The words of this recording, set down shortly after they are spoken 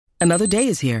Another day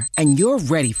is here, and you're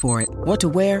ready for it. What to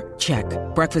wear? Check.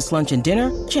 Breakfast, lunch, and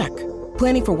dinner? Check.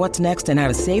 Planning for what's next and how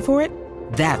to save for it?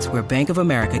 That's where Bank of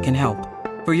America can help.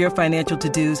 For your financial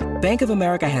to-dos, Bank of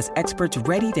America has experts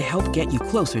ready to help get you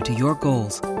closer to your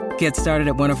goals. Get started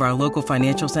at one of our local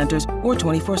financial centers or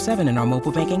 24/7 in our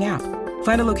mobile banking app.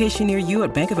 Find a location near you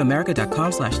at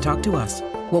bankofamerica.com/talktous.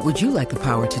 What would you like the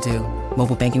power to do?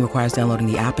 Mobile banking requires downloading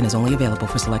the app and is only available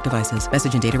for select devices.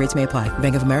 Message and data rates may apply.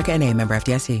 Bank of America N.A., member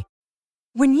FDIC.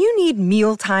 When you need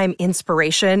mealtime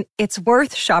inspiration, it's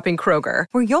worth shopping Kroger,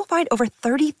 where you'll find over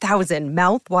 30,000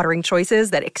 mouth-watering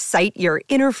choices that excite your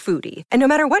inner foodie. And no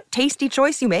matter what tasty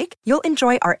choice you make, you'll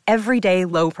enjoy our everyday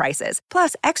low prices,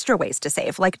 plus extra ways to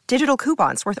save, like digital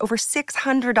coupons worth over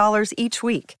 $600 each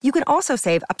week. You can also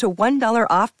save up to $1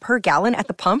 off per gallon at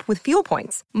the pump with fuel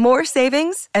points. More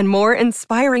savings and more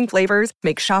inspiring flavors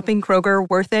make shopping Kroger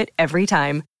worth it every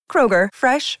time. Kroger,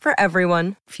 fresh for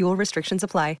everyone. Fuel restrictions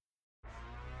apply.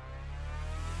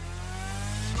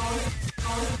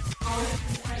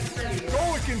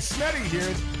 Golic and Smetty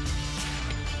here.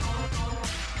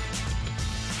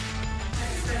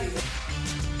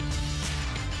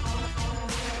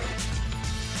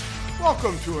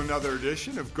 Welcome to another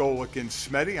edition of Golic and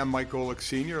Smetty. I'm Mike Golic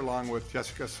Sr. along with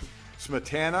Jessica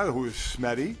Smetana, who is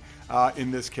Smetty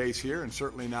in this case here, and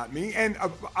certainly not me. And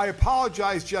I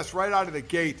apologize just right out of the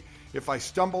gate if I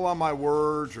stumble on my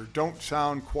words or don't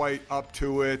sound quite up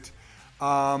to it.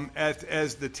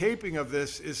 As the taping of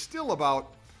this is still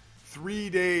about 3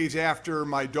 days after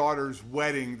my daughter's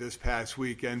wedding this past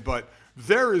weekend, but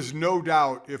there is no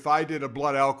doubt if I did a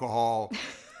blood alcohol,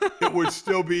 it would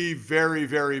still be very,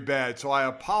 very bad. So I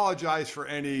apologize for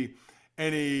any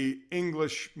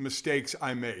English mistakes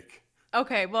I make.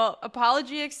 Okay, well,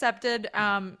 apology accepted.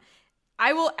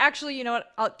 I will actually, you know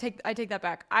what? I take that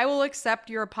back. I will accept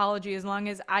your apology as long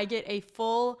as I get a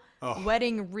full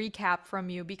wedding recap from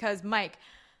you, because Mike,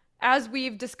 as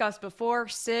we've discussed before,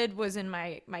 Sid was in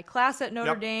my class at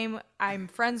Notre Dame. I'm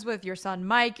friends with your son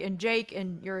Mike and Jake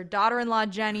and your daughter-in-law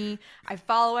Jenny. I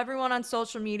follow everyone on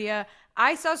social media.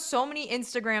 I saw so many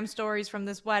Instagram stories from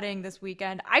this wedding this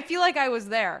weekend. I feel like I was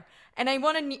there, and I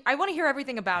want to hear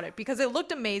everything about it because it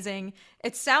looked amazing.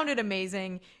 It sounded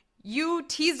amazing. You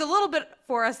teased a little bit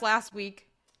for us last week,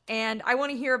 and I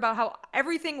want to hear about how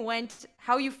everything went,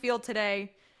 how you feel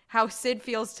today, how Sid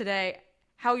feels today,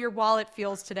 how your wallet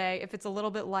feels today, if it's a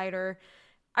little bit lighter.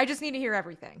 I just need to hear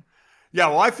everything. Yeah,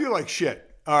 well, I feel like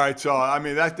shit. All right, so, I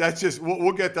mean, that's just,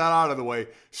 we'll get that out of the way.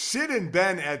 Sid and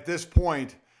Ben at this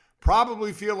point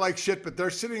probably feel like shit, but they're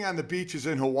sitting on the beaches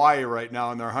in Hawaii right now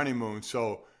on their honeymoon,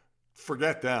 so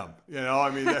forget them. You know,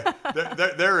 I mean,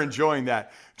 they're enjoying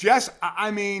that. Jess, I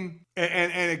mean,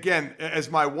 and again, as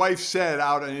my wife said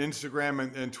out on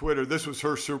Instagram and Twitter, this was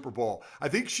her Super Bowl. I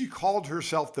think she called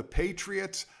herself the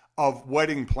Patriots of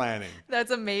wedding planning.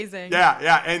 That's amazing.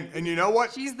 Yeah. And you know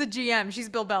what? She's the GM. She's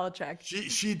Bill Belichick.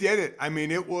 She did it. I mean,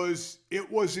 it was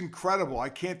incredible. I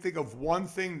can't think of one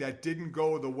thing that didn't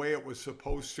go the way it was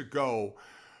supposed to go.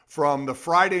 From the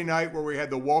Friday night where we had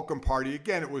the welcome party,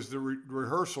 again, it was the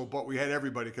rehearsal, but we had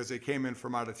everybody because they came in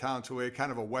from out of town. So we had kind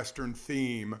of a Western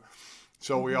theme.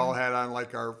 So we all had on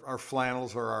like our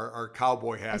flannels or our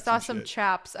cowboy hats. I saw some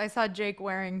chaps. I saw Jake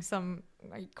wearing some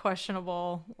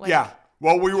questionable. Yeah.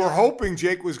 Well, we were hoping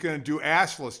Jake was going to do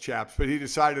assless chaps, but he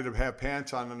decided to have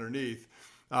pants on underneath,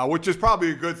 which is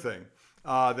probably a good thing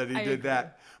that he did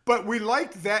that. But we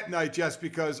liked that night just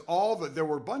because there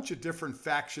were a bunch of different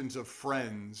factions of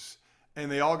friends,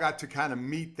 and they all got to kind of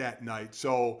meet that night.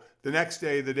 So the next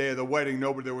day, the day of the wedding,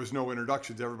 there was no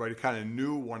introductions. Everybody kind of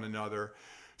knew one another.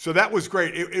 So that was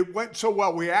great. It went so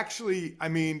well. We actually, I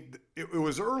mean, it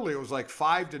was early. It was like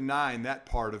 5 to 9, that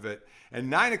part of it. And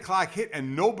 9 o'clock hit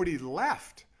and nobody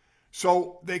left.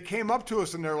 So they came up to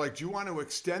us and they're like, do you want to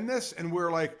extend this? And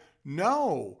we're like,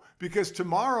 no, because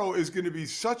tomorrow is going to be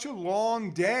such a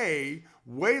long day,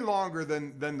 way longer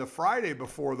than the Friday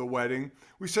before the wedding.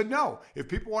 We said, no, if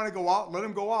people want to go out, let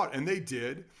them go out. And they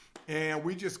did. And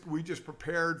we just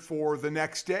prepared for the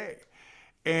next day.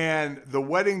 And the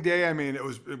wedding day, I mean,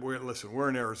 we're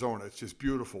in Arizona. It's just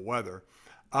beautiful weather.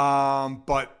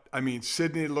 But I mean,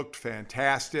 Sydney looked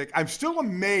fantastic. I'm still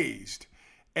amazed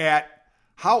at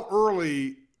how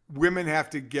early women have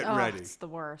to get ready. It's the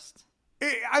worst.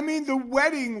 I mean, the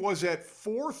wedding was at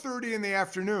 4:30 in the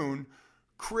afternoon.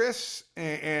 Chris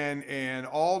and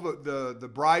all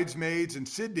the bridesmaids and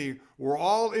Sydney were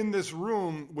all in this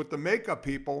room with the makeup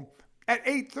people at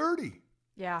 8:30.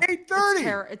 Yeah.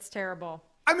 8:30. It's terrible.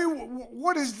 I mean,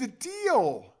 what is the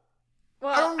deal?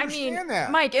 I don't understand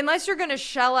that. Mike, unless you're going to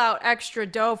shell out extra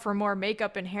dough for more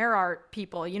makeup and hair art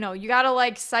people, you got to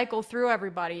like cycle through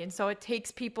everybody. And so it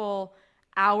takes people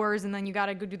hours, and then you got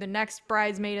to go do the next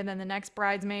bridesmaid and then the next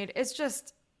bridesmaid.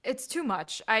 It's too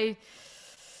much.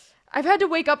 I've had to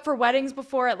wake up for weddings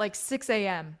before at like 6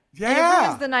 a.m. Yeah. And it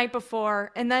ruins the night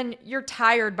before, and then you're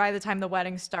tired by the time the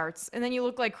wedding starts, and then you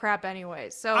look like crap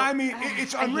anyways. So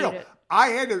it's unreal.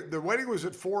 The wedding was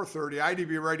at 4:30. I had to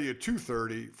be ready at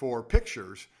 2:30 for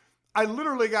pictures. I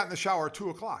literally got in the shower at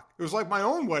 2:00. It was like my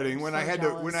own wedding when I had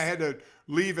to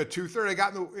leave at 2:30. I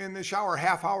got in the shower a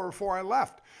half hour before I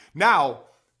left. Now,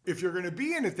 if you're going to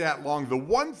be in it that long, the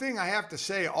one thing I have to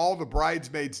say all the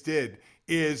bridesmaids did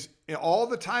is all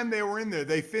the time they were in there,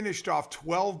 they finished off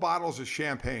 12 bottles of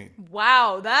champagne.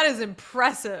 Wow, that is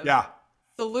impressive. Yeah.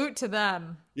 Salute to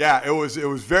them. Yeah, it was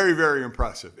very, very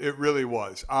impressive. It really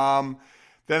was.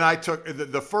 Then I took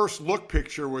the first look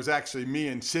picture was actually me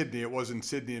and Sydney. It wasn't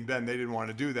Sydney and Ben. They didn't want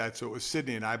to do that, so it was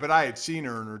Sydney and I. But I had seen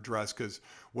her in her dress because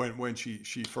when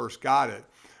she first got it.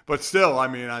 But still, I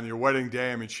mean, on your wedding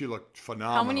day, I mean, she looked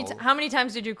phenomenal. How many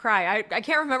times did you cry? I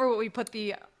can't remember what we put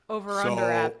the over-under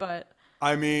at, but...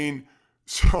 I mean,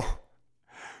 so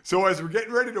as we're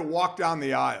getting ready to walk down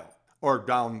the aisle, or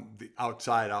down the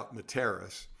outside out in the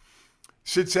terrace,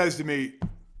 Sid says to me,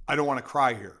 I don't want to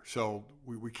cry here, so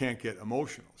we can't get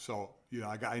emotional. So,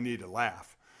 I need to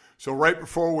laugh. So right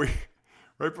before we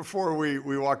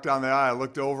walked down the aisle, I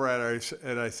looked over at her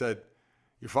and I said,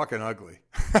 you're fucking ugly.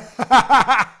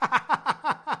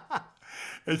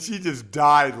 And she just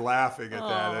died laughing at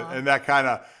that. And that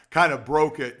kind of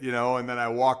broke it, and then I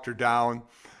walked her down.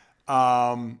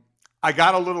 I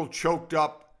got a little choked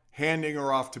up handing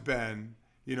her off to Ben,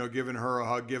 giving her a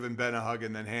hug, giving Ben a hug,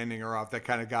 and then handing her off. That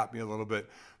kind of got me a little bit.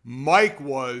 Mike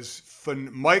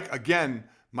again,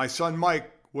 my son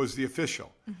Mike was the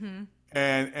official. Mm-hmm.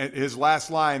 And his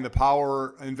last line, the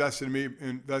power invested in me,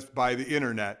 invested by the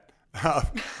internet.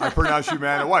 I pronounce you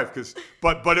man and wife,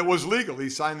 but it was legal. He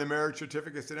signed the marriage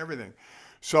certificates and everything.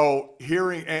 So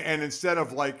hearing, and instead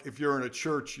of like, if you're in a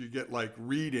church, you get like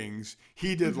readings,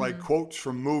 he did like quotes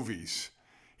from movies.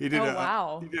 He did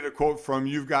a quote from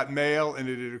You've Got Mail, and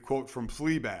he did a quote from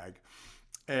Fleabag.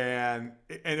 And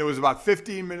it was about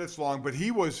 15 minutes long, but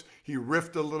he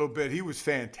riffed a little bit. He was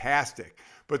fantastic.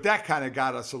 But that kind of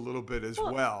got us a little bit as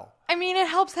well. I mean, it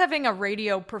helps having a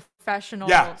radio professional,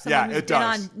 someone who's been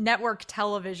on network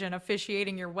television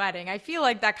officiating your wedding. I feel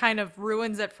like that kind of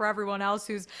ruins it for everyone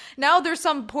else now there's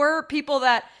some poor people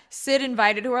that Sid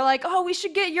invited who are like, oh, we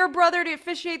should get your brother to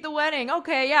officiate the wedding.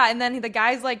 Okay, yeah. And then the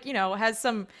guy's like, has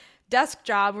some desk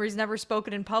job where he's never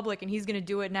spoken in public, and he's going to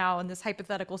do it now in this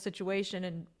hypothetical situation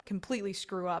and completely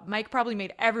screw up. Mike probably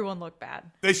made everyone look bad.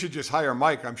 They should just hire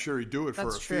Mike. I'm sure he'd do it for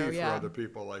a fee for other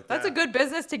people like that. That's a good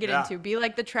business to get into. Be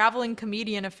like the traveling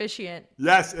comedian officiant.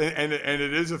 Yes, and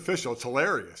it is official. It's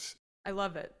hilarious. I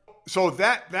love it. So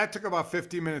that took about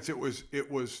 15 minutes. It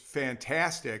was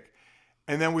fantastic.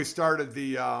 And then we started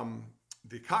the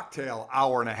cocktail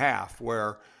hour and a half,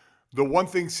 where the one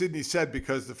thing Sydney said,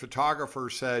 because the photographer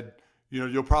said,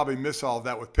 you'll probably miss all of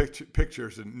that with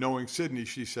pictures. And knowing Sydney,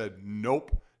 she said,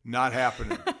 nope, not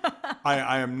happening.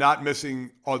 I am not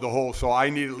missing the whole, so I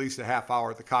need at least a half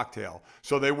hour at the cocktail.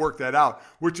 So they worked that out,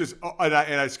 which is, and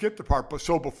I skipped the part, but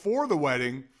so before the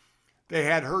wedding, they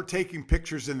had her taking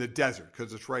pictures in the desert,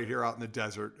 because it's right here out in the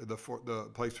desert, the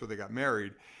place where they got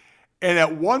married. And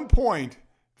at one point,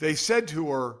 they said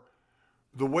to her,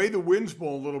 the way the wind's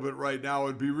blowing a little bit right now,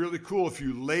 it'd be really cool if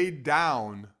you laid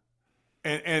down.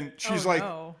 And she's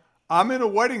no. I'm in a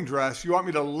wedding dress. You want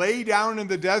me to lay down in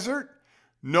the desert?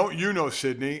 No,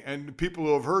 Sydney. And people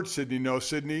who have heard Sydney know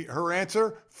Sydney. Her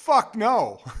answer, fuck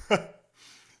no.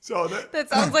 So that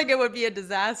sounds like it would be a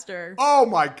disaster. Oh,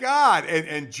 my God.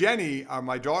 And Jenny,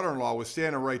 my daughter-in-law, was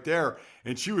standing right there,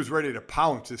 and she was ready to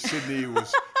pounce as Sydney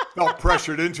felt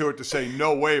pressured into it to say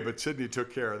no way, but Sydney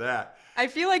took care of that. I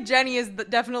feel like Jenny is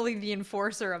definitely the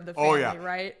enforcer of the family,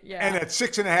 right? Yeah. And at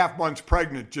 6.5 months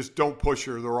pregnant, just don't push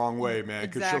her the wrong way, man,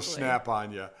 because she'll snap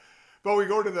on you. But we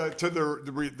go to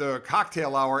the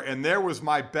cocktail hour, and there was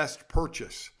my best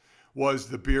purchase, was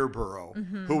the beer burro,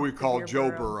 who we call Joe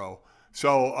Burrow.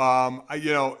 So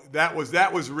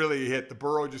that was really a hit. The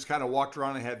burro just kind of walked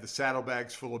around and had the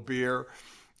saddlebags full of beer,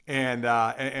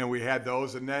 and we had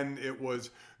those, and then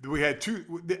we had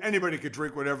anybody could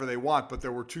drink whatever they want, but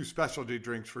there were two specialty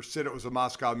drinks. For Sid, it was a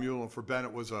Moscow Mule, and for Ben,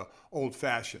 it was a Old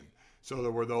Fashioned. So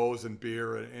there were those and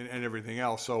beer and everything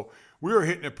else. So we were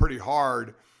hitting it pretty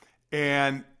hard.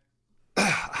 And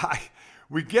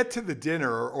we get to the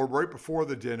dinner, or right before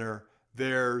the dinner,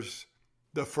 there's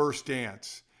the first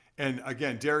dance. And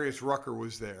again, Darius Rucker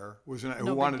was there, who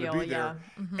No wanted big to be deal, there.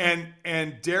 yeah. Mm-hmm.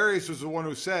 And Darius was the one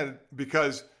who said,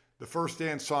 because the first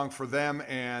dance song for them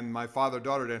and my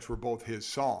father-daughter dance were both his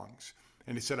songs.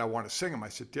 And he said, I want to sing them. I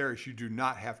said, Darius, you do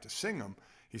not have to sing them.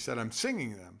 He said, I'm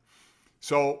singing them.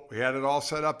 So we had it all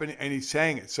set up, and he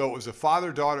sang it. So it was a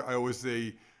father-daughter. It was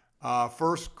the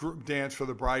first dance for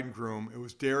the bride and groom. It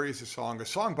was Darius' song. A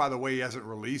song, by the way, he hasn't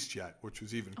released yet, which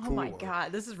was even cooler. Oh, my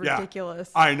God. This is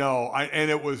ridiculous. Yeah, I know. And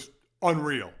it was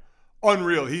unreal.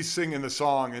 Unreal. He's singing the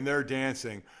song, and they're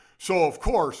dancing. So, of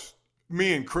course,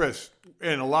 me and Chris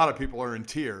and a lot of people are in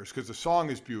tears because the song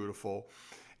is beautiful.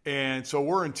 And so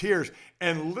we're in tears.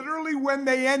 And literally when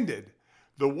they ended,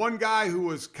 the one guy who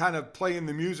was kind of playing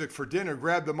the music for dinner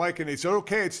grabbed the mic and he said,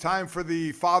 okay, it's time for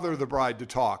the father of the bride to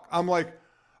talk. I'm like,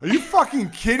 are you fucking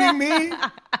kidding me?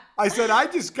 I said, I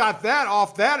just got that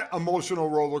off that emotional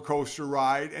roller coaster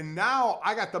ride. And now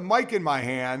I got the mic in my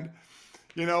hand,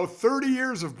 30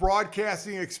 years of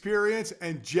broadcasting experience.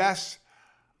 And Jess,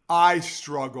 I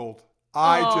struggled.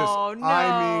 I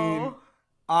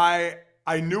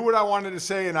knew what I wanted to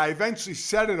say, and I eventually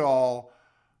said it all.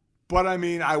 But I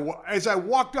mean, as I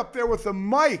walked up there with the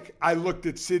mic, I looked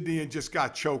at Sydney and just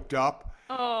got choked up.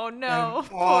 Oh no, and,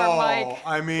 poor Mike.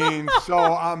 I mean, so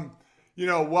I'm,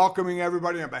 welcoming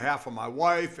everybody on behalf of my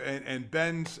wife and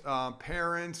Ben's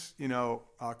parents,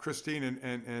 Christine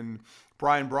and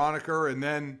Brian Broniker, and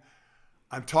then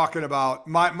I'm talking about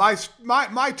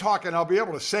my talk, and I'll be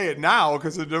able to say it now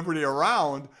because there's nobody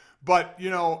around. But,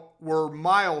 were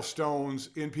milestones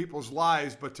in people's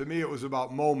lives. But to me, it was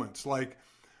about moments. Like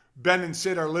Ben and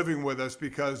Sid are living with us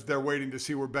because they're waiting to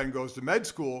see where Ben goes to med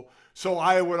school. So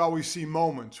I would always see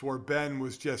moments where Ben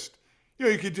was just,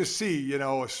 you could just see,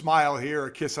 a smile here,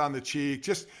 a kiss on the cheek,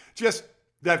 just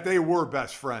that they were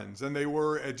best friends. And they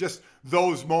were just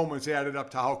those moments added up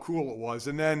to how cool it was.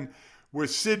 And then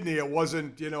with Sydney, it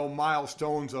wasn't,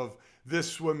 milestones of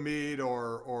this swim meet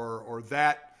or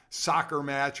that soccer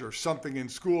match or something in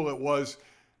school. It was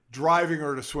driving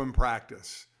her to swim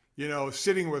practice,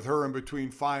 sitting with her in between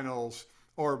finals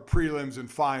or prelims and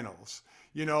finals,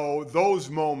 those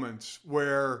moments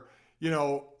where,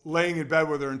 laying in bed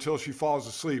with her until she falls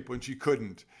asleep when she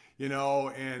couldn't,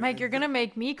 and Mike, you're going to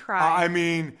make me cry. I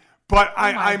mean, but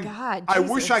God, I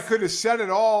wish I could have said it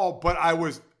all, but I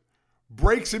was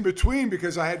breaks in between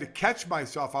because I had to catch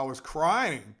myself. I was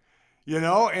crying,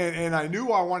 and I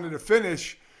knew I wanted to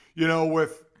finish,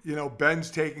 with,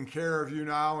 Ben's taking care of you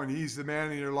now and he's the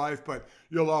man in your life, but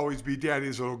you'll always be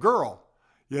daddy's little girl.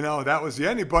 That was the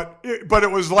ending. But it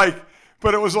was like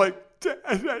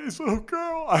daddy's little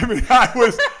girl. I mean,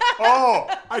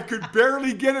 I could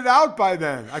barely get it out by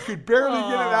then. I could barely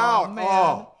get it out. Man.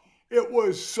 Oh, it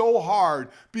was so hard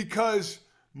because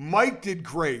Mike did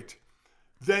great.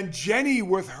 Then Jenny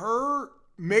with her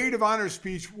maid of honor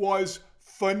speech was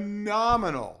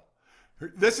phenomenal.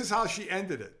 This is how she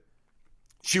ended it.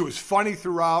 She was funny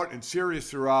throughout and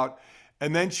serious throughout.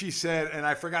 And then she said, and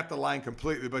I forgot the line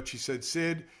completely, but she said,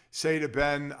 Sid, say to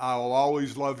Ben, I will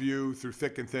always love you through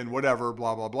thick and thin, whatever,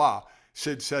 blah, blah, blah.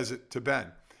 Sid says it to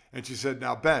Ben. And she said,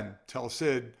 now, Ben, tell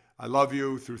Sid, I love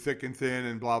you through thick and thin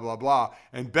and blah, blah, blah.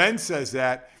 And Ben says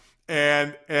that.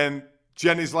 And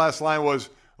Jenny's last line was,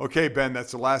 okay, Ben,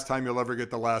 that's the last time you'll ever get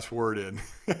the last word in.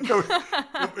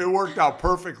 It worked out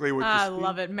perfectly with I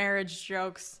love it. Marriage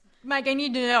jokes. Mike, I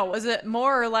need to know, was it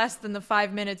more or less than the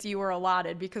 5 minutes you were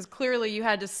allotted? Because clearly you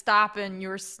had to stop and you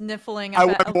were sniffling a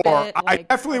bit. I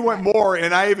definitely went more,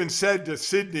 and I even said to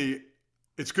Sydney,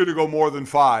 it's good to go more than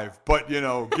 5, but,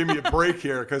 give me a break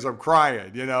here because I'm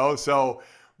crying, So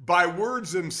by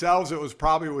words themselves, it was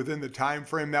probably within the time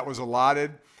frame that was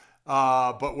allotted.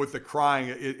 But with the crying,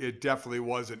 it definitely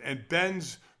wasn't. And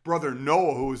Ben's brother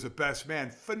Noah, who was the best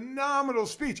man, phenomenal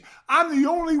speech. I'm the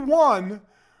only one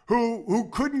who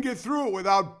couldn't get through it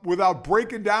without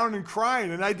breaking down and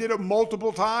crying. And I did it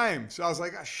multiple times. So I was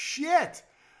like, oh, shit.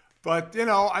 But,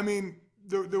 I mean,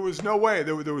 there was no way.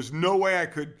 There was no way I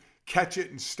could catch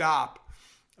it and stop.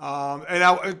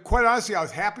 And quite honestly, I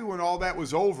was happy when all that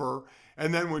was over.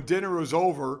 And then when dinner was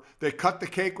over, they cut the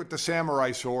cake with the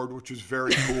samurai sword, which was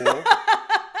very cool.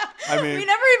 I mean, we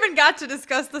never even got to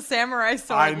discuss the samurai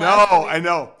sword. I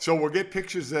know. So we'll get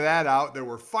pictures of that out. There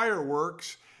were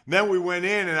fireworks. Then we went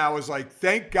in and I was like,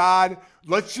 thank God,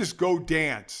 let's just go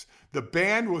dance. The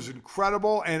band was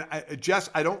incredible. And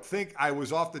I don't think I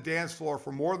was off the dance floor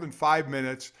for more than 5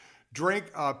 minutes.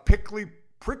 Drank prickly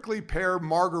pear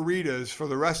margaritas for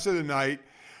the rest of the night.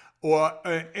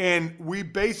 And we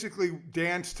basically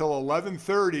danced till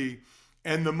 11:30.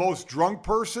 And the most drunk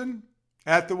person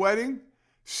at the wedding,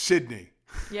 Sydney.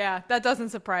 Yeah, that doesn't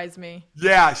surprise me.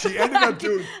 Yeah, she ended up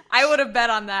doing... I would have bet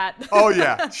on that. Oh,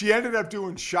 yeah. She ended up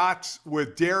doing shots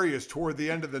with Darius toward the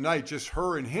end of the night, just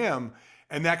her and him,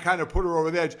 and that kind of put her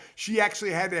over the edge. She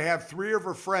actually had to have 3 of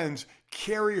her friends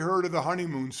carry her to the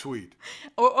honeymoon suite.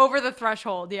 Over the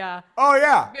threshold, yeah. Oh,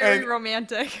 yeah. Very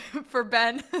romantic for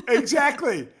Ben.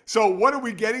 Exactly. So what are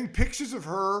we getting? Pictures of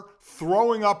her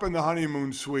throwing up in the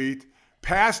honeymoon suite,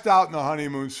 passed out in the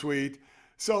honeymoon suite.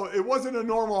 So it wasn't a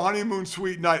normal honeymoon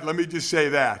suite night. Let me just say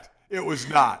that. It was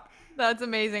not. That's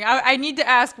amazing. I need to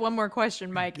ask one more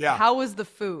question, Mike. Yeah. How was the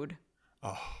food?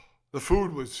 Oh, the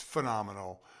food was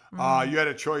phenomenal. You had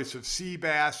a choice of sea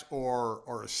bass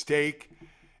or a steak.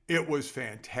 It was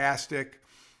fantastic.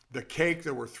 The cake,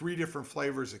 there were 3 different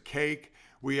flavors of cake.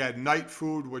 We had night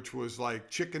food, which was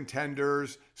like chicken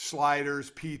tenders,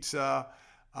 sliders, pizza.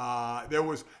 There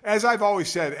was, as I've always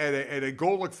said, at a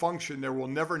Golic function, there will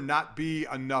never not be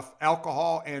enough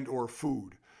alcohol and or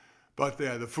food. But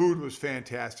the food was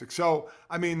fantastic. So,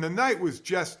 I mean, the night was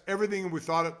just everything we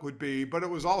thought it would be, but it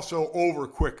was also over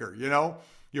quicker, you know?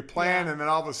 You plan and then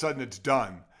all of a sudden it's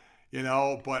done, you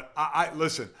know? But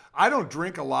listen, I don't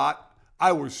drink a lot.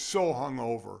 I was so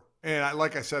hungover. And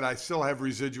like I said, I still have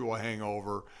residual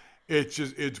hangover.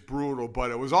 It's brutal,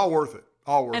 but it was all worth it.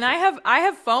 And I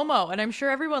have FOMO, and I'm sure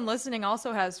everyone listening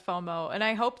also has FOMO. And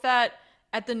I hope that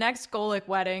at the next Golic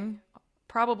wedding,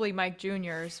 probably Mike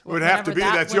Jr.'s, would have to be.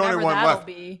 That's the only one left.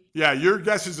 Be, yeah, your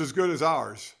guess is as good as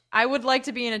ours. I would like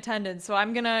to be in attendance, so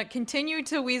I'm gonna continue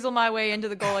to weasel my way into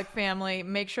the Golic family.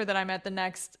 Make sure that I'm at the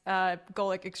next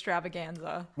Golic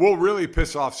extravaganza. We'll really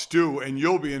piss off Stu, and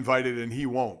you'll be invited, and he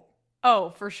won't.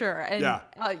 Oh, for sure. And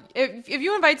if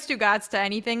you invite Stu Gatz to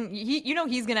anything,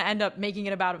 he's going to end up making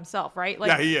it about himself, right? Like,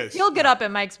 yeah, he is. He'll get up at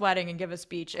Mike's wedding and give a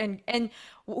speech. And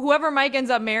whoever Mike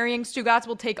ends up marrying, Stu Gatz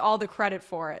will take all the credit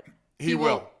for it. He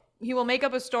will. He will make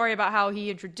up a story about how he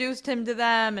introduced him to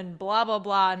them and blah, blah,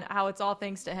 blah, and how it's all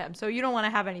thanks to him. So you don't want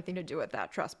to have anything to do with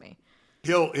that. Trust me.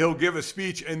 He'll give a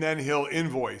speech and then he'll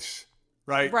invoice,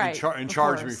 right? And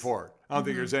charge me for it. I don't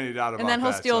think there's any doubt about that. And then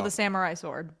he'll steal the samurai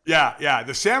sword. Yeah.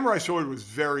 The samurai sword was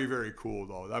very, very cool,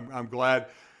 though. I'm glad.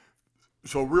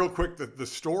 So real quick, the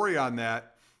story on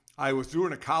that, I was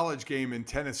doing a college game in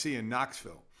Tennessee in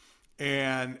Knoxville.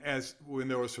 And when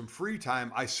there was some free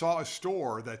time, I saw a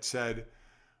store that said,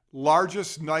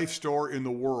 largest knife store in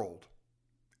the world.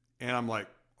 And I'm like,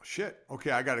 shit,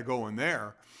 okay, I got to go in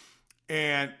there.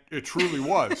 And it truly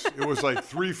was. It was like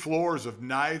 3 floors of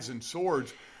knives and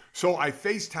swords. So I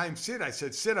FaceTimed Sid. I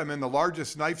said, Sid, I'm in the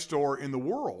largest knife store in the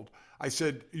world. I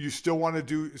said, you still want to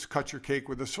do is cut your cake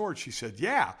with a sword? She said,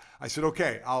 yeah. I said,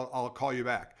 okay, I'll call you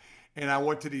back. And I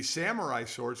went to these samurai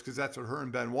swords because that's what her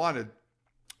and Ben wanted.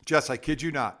 Jess, I kid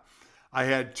you not. I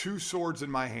had 2 swords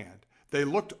in my hand. They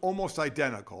looked almost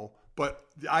identical, but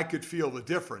I could feel the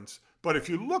difference. But if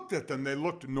you looked at them, they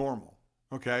looked normal.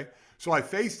 Okay? So I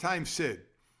FaceTimed Sid.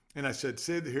 And I said,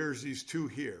 Sid, here's these 2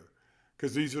 here.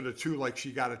 Because these are the 2 like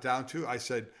she got it down to. I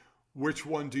said, which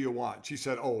one do you want? She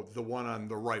said, oh, the one on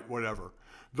the right, whatever.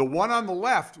 The one on the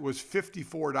left was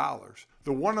 $54.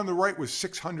 The one on the right was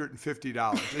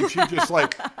 $650. And she just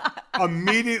like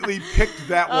immediately picked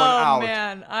that one out. Oh,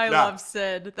 man. I love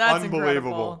Sid. That's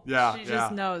unbelievable. Incredible. Yeah. She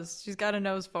just knows. She's got a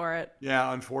nose for it.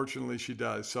 Yeah, unfortunately she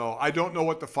does. So I don't know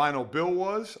what the final bill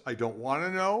was. I don't want to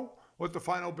know what the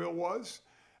final bill was.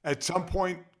 At some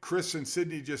point, Chris and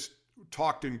Sydney just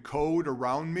talked in code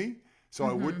around me, so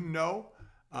I wouldn't know.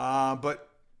 But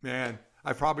man,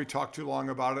 I probably talked too long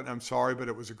about it. I'm sorry, but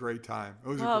it was a great time. It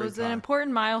was an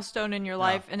important milestone in your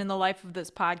life and in the life of this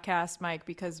podcast, Mike,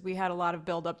 because we had a lot of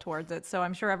build up towards it. So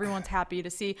I'm sure everyone's happy to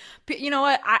see. You know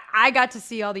what? I got to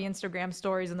see all the Instagram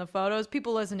stories and the photos.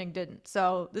 People listening didn't.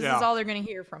 So this is all they're going to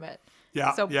hear from it.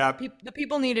 Yeah. So the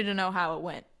people needed to know how it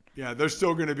went. Yeah, there's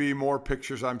still going to be more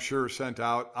pictures, I'm sure, sent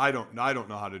out. I don't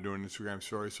know how to do an Instagram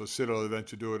story, so Sid will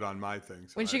eventually do it on my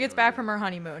things. When she gets back from her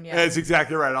honeymoon, yeah. That's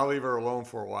exactly right. I'll leave her alone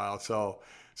for a while. So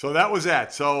that was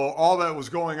that. So all that was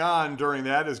going on during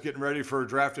that is getting ready for a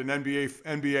draft, and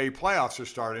NBA playoffs are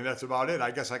starting. That's about it.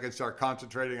 I guess I can start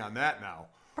concentrating on that now.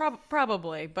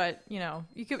 Probably, but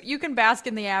you can bask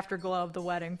in the afterglow of the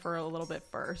wedding for a little bit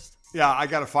first. Yeah, I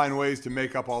got to find ways to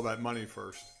make up all that money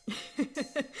first.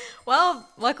 Well,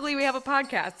 luckily we have a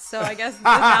podcast, so I guess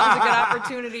now's a good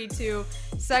opportunity to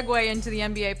segue into the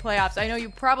NBA playoffs. I know you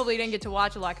probably didn't get to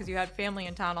watch a lot because you had family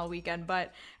in town all weekend,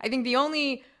 but I think the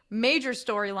only major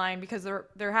storyline, because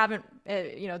there haven't,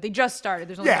 they just started.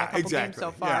 There's only been a couple games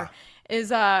so far. Is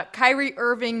Kyrie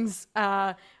Irving's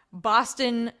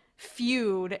Boston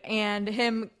feud and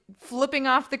him flipping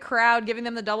off the crowd, giving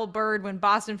them the double bird when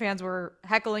Boston fans were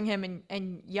heckling him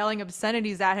and yelling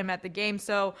obscenities at him at the game.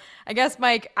 So I guess,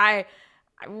 Mike,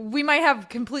 we might have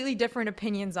completely different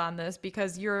opinions on this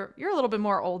because you're a little bit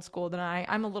more old school than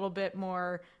I'm a little bit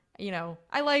more,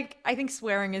 I think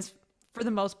swearing is for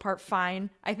the most part fine.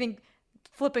 I think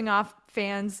flipping off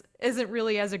fans isn't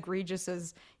really as egregious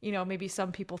as, maybe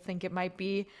some people think it might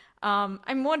be.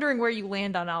 I'm wondering where you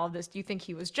land on all of this. Do you think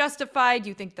he was justified? Do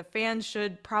you think the fans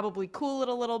should probably cool it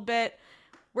a little bit?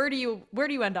 Where do you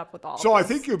end up with all of this? So I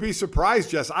think you'll be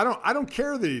surprised, Jess. I don't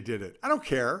care that he did it. I don't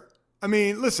care. I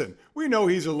mean, listen, we know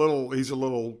he's a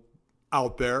little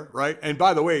out there, right? And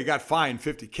by the way, he got fined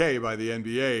 $50K by the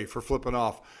NBA for flipping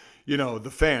off,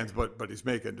 the fans, but he's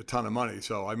making a ton of money.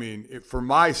 So, I mean, for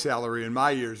my salary in my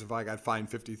years, if I got fined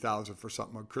 $50,000 for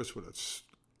something, Chris would have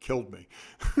killed me.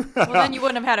 Well, then you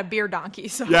wouldn't have had a beer donkey.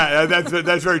 So. Yeah,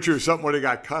 that's very true. Something would have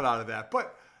got cut out of that.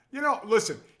 But,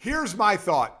 listen, here's my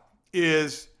thought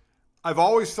is I've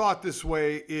always thought this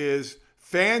way is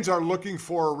fans are looking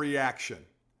for a reaction.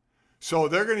 So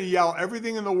they're going to yell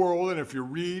everything in the world. And if you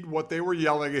read what they were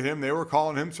yelling at him, they were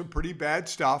calling him some pretty bad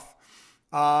stuff.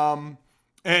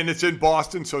 And it's in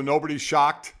Boston, so nobody's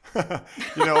shocked,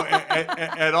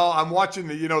 at all. I'm watching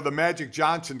the Magic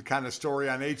Johnson kind of story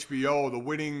on HBO, the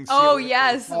winning. Oh,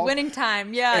 yes, Winning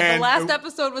Time. Yeah, and the last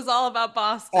episode was all about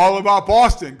Boston. All about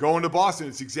Boston, going to Boston.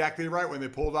 It's exactly right when they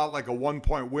pulled out like a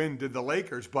 1-point win, did the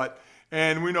Lakers.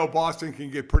 And we know Boston can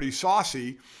get pretty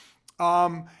saucy.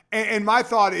 And my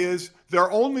thought is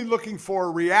they're only looking for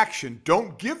a reaction.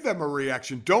 Don't give them a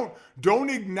reaction. Don't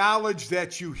acknowledge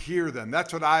that you hear them.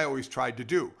 That's what I always tried to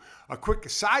do. A quick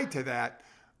aside to that,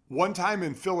 one time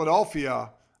in Philadelphia,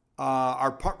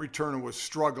 our punt returner was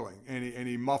struggling and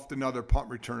he muffed another punt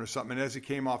return or something. And as he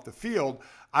came off the field,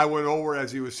 I went over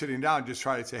as he was sitting down, just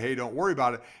tried to say, hey, don't worry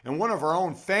about it. And one of our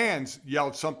own fans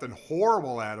yelled something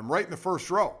horrible at him right in the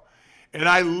first row. And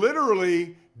I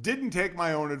literally didn't take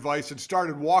my own advice and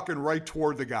started walking right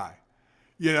toward the guy,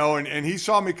 and he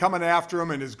saw me coming after him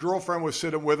and his girlfriend was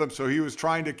sitting with him. So he was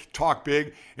trying to talk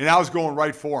big and I was going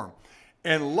right for him.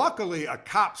 And luckily a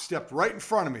cop stepped right in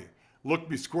front of me, looked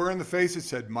me square in the face and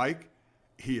said, Mike,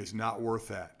 he is not worth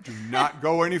that. Do not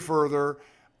go any further.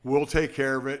 We'll take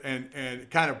care of it. And it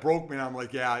kind of broke me. And I'm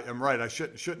like, yeah, I'm right. I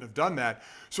shouldn't have done that.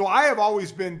 So I have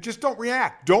always been, just don't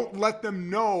react. Don't let them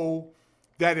know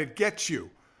that it gets you.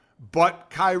 But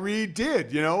Kyrie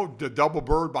did, the double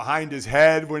bird behind his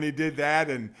head when he did that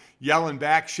and yelling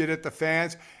back shit at the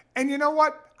fans. And you know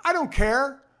what? I don't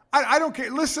care. I don't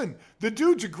care. Listen, the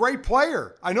dude's a great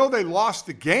player. I know they lost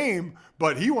the game,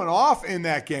 but he went off in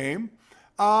that game.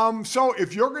 So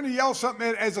if you're going to yell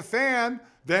something as a fan,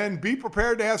 then be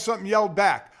prepared to have something yelled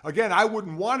back. Again, I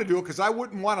wouldn't want to do it because I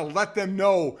wouldn't want to let them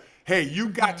know, hey, you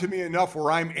got to me enough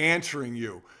where I'm answering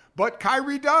you. But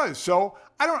Kyrie does. So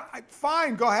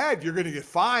fine, go ahead. You're going to get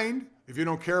fined. If you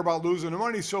don't care about losing the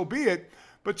money, so be it.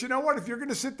 But you know what? If you're going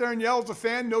to sit there and yell as a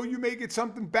fan, know you may get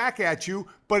something back at you.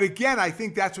 But again, I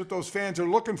think that's what those fans are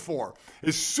looking for.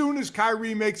 As soon as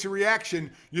Kyrie makes a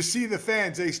reaction, you see the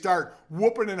fans, they start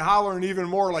whooping and hollering even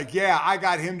more like, yeah, I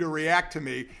got him to react to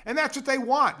me. And that's what they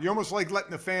want. You're almost like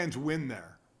letting the fans win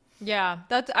there. Yeah,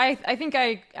 I think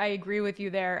I agree with you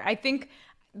there. I think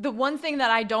the one thing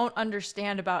that I don't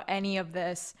understand about any of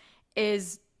this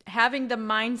is having the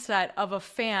mindset of a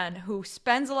fan who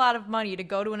spends a lot of money to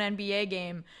go to an NBA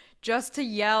game just to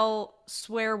yell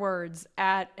swear words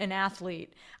at an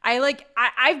athlete.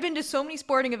 I've been to so many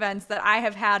sporting events that I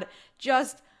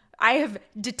have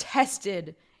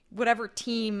detested whatever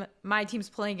team my team's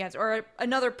playing against or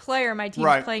another player my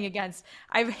team's playing against.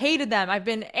 I've hated them. I've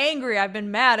been angry. I've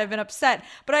been mad. I've been upset.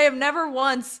 But I have never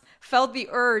once felt the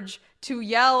urge to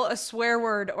yell a swear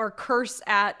word or curse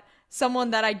at someone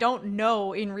that I don't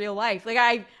know in real life.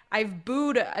 I've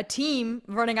booed a team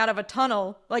running out of a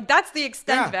tunnel. That's the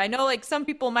extent of it. I know some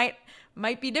people might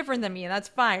be different than me, and that's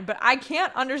fine. But I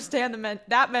can't understand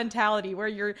that mentality where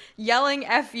you're yelling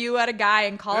F you at a guy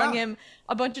and calling him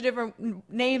a bunch of different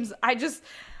names.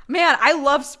 I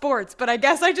love sports, but I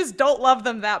guess I just don't love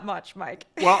them that much, Mike.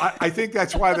 Well, I think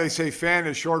that's why they say fan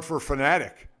is short for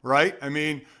fanatic, right? I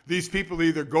mean, these people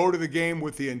either go to the game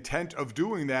with the intent of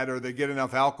doing that or they get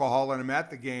enough alcohol in them at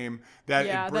the game that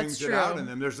it brings it out in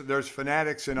them. There's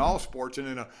fanatics in all sports, and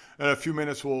in a few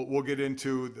minutes we'll get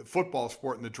into the football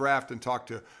sport and the draft and talk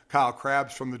to Kyle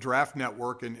Krabs from the Draft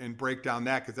Network and break down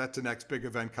that because that's the next big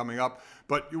event coming up.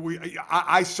 But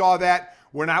I saw that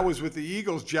when I was with the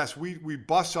Eagles, Jess. We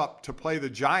bus up to play the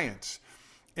Giants.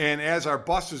 And as our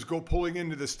buses go pulling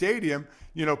into the stadium,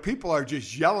 people are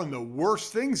just yelling the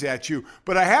worst things at you.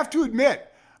 But I have to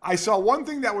admit, I saw one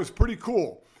thing that was pretty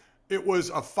cool. It was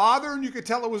a father, and you could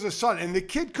tell it was a son, and the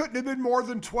kid couldn't have been more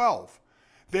than 12.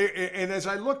 And as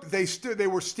I looked, they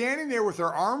were standing there with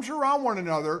their arms around one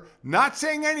another, not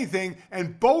saying anything,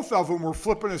 and both of them were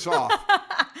flipping us off.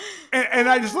 and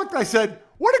I just looked, and I said,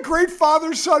 what a great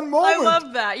father-son moment. I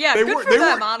love that. Yeah, good for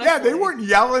them, honestly. Yeah, they weren't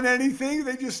yelling anything.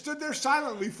 They just stood there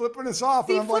silently flipping us off.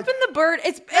 See, flipping the bird,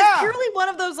 it's purely one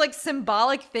of those like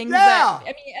symbolic things that, I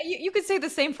mean, you could say the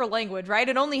same for language, right?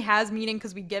 It only has meaning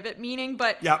because we give it meaning,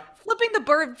 but flipping the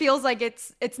bird feels like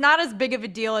it's not as big of a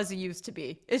deal as it used to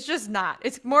be. It's just not.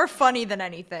 It's more funny than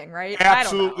anything, right?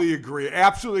 Absolutely agree.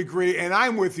 Absolutely agree. And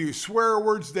I'm with you. Swear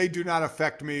words, they do not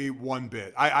affect me one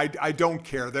bit. I don't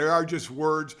care. They are just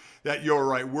words that you're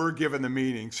right. We're given the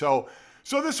meaning. So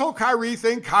this whole Kyrie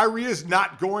thing, Kyrie is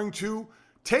not going to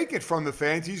take it from the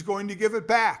fans. He's going to give it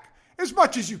back as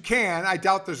much as you can. I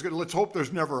doubt let's hope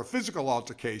there's never a physical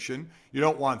altercation. You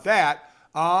don't want that.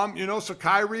 So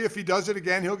Kyrie, if he does it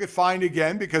again, he'll get fined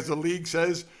again because the league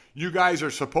says you guys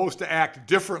are supposed to act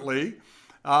differently.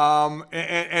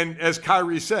 And as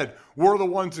Kyrie said, we're the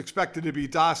ones expected to be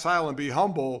docile and be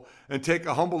humble and take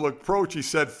a humble approach. He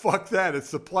said, fuck that.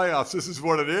 It's the playoffs. This is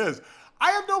what it is.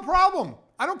 I have no problem.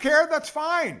 I don't care. That's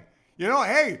fine.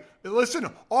 Hey, listen,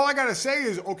 all I got to say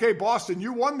is, okay, Boston,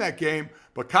 you won that game,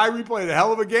 but Kyrie played a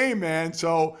hell of a game, man.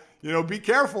 So, be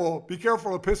careful. Be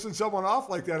careful of pissing someone off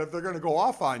like that if they're going to go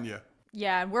off on you.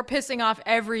 Yeah, we're pissing off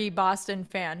every Boston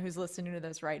fan who's listening to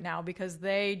this right now because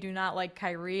they do not like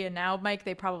Kyrie, and now, Mike,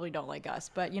 they probably don't like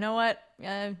us. But you know what?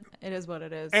 It is what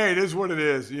it is. Hey, it is what it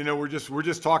is. We're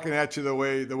just talking at you the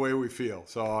way we feel.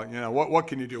 So what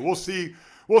can you do? We'll see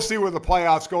where the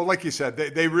playoffs go. Like you said,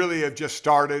 they really have just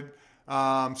started.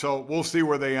 So we'll see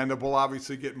where they end up. We'll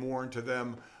obviously get more into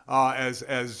them as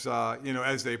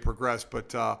they progress.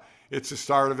 But it's the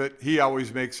start of it. He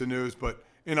always makes the news, but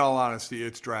in all honesty,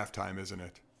 it's draft time, isn't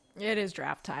it? It is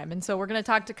draft time. And so we're going to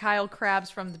talk to Kyle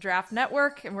Krabs from the Draft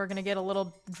Network, and we're going to get a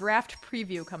little draft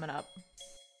preview coming up.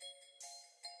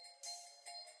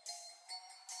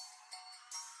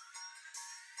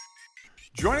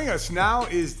 Joining us now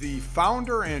is the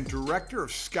founder and director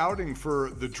of scouting for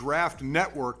the Draft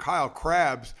Network, Kyle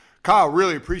Krabs. Kyle,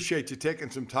 really appreciate you taking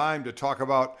some time to talk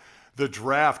about the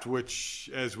draft,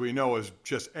 which, as we know, is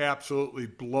just absolutely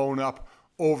blown up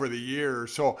over the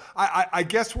years. So I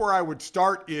guess where I would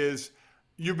start is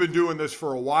you've been doing this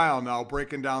for a while now,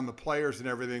 breaking down the players and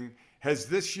everything. Has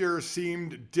this year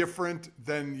seemed different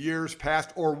than years past,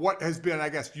 or what has been, I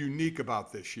guess, unique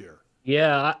about this year?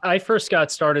 Yeah, I first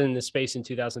got started in this space in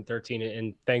 2013,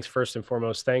 and thanks first and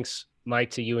foremost. Thanks, Mike,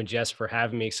 to you and Jess for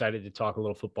having me. Excited to talk a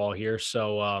little football here.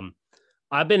 So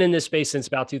I've been in this space since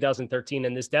about 2013,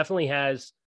 and this definitely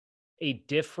has a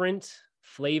different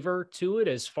flavor to it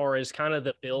as far as kind of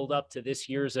the build up to this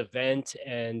year's event.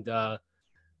 And of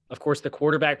course, the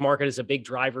quarterback market is a big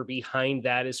driver behind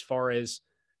that as far as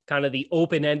kind of the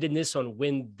open-endedness on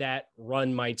when that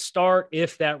run might start,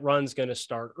 if that run's going to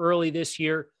start early this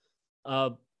year.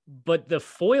 But the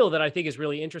foil that I think is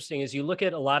really interesting is you look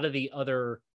at a lot of the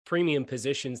other premium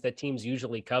positions that teams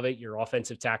usually covet, your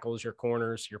offensive tackles, your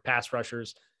corners, your pass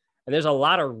rushers, and there's a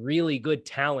lot of really good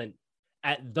talent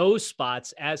at those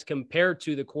spots as compared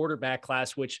to the quarterback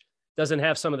class, which doesn't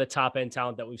have some of the top end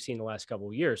talent that we've seen the last couple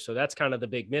of years. So that's kind of the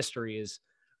big mystery is,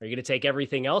 are you going to take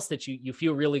everything else that you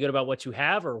feel really good about what you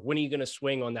have, or when are you going to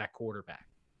swing on that quarterback?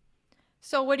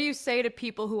 So what do you say to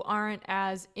people who aren't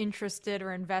as interested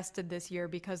or invested this year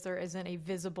because there isn't a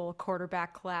visible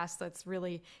quarterback class that's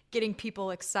really getting people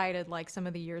excited like some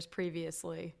of the years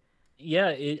previously?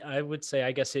 Yeah, I would say,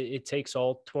 I guess it takes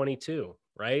all 22.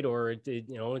 Right? Or,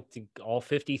 all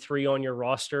 53 on your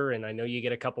roster. And I know you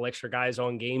get a couple extra guys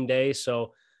on game day.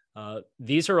 So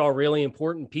these are all really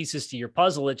important pieces to your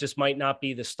puzzle. It just might not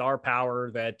be the star power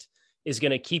that is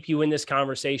going to keep you in this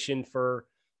conversation for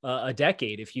a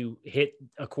decade if you hit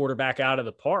a quarterback out of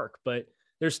the park. But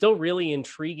there's still really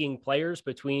intriguing players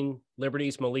between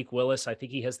Liberty's Malik Willis. I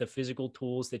think he has the physical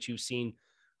tools that you've seen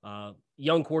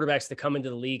young quarterbacks that come into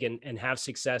the league and have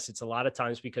success. It's a lot of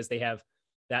times because they have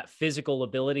that physical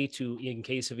ability to, in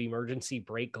case of emergency,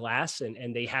 break glass.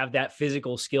 And they have that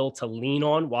physical skill to lean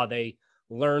on while they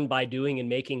learn by doing and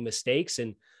making mistakes.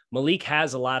 And Malik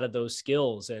has a lot of those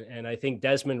skills. And I think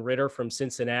Desmond Ridder from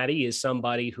Cincinnati is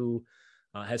somebody who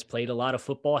has played a lot of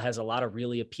football, has a lot of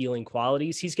really appealing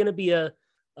qualities. He's going to be a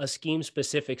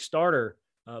scheme-specific starter.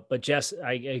 But Jess,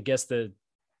 I guess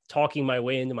talking my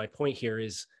way into my point here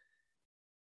is,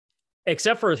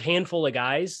 except for a handful of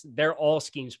guys, they're all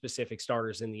scheme-specific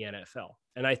starters in the NFL.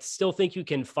 And I still think you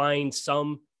can find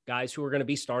some guys who are going to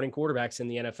be starting quarterbacks in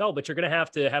the NFL, but you're going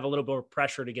to have a little bit of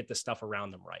pressure to get the stuff around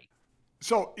them right.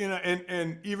 So,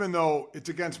 and even though it's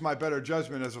against my better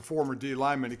judgment as a former D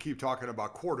lineman to keep talking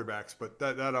about quarterbacks, but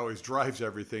that always drives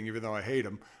everything, even though I hate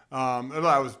them. And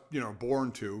I was,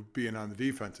 born to being on the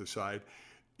defensive side.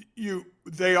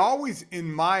 They always,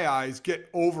 in my eyes, get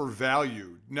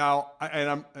overvalued. Now,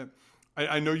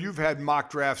 I know you've had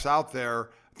mock drafts out there.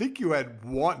 I think you had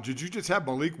one. Did you just have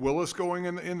Malik Willis going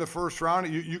in the first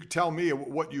round? You could tell me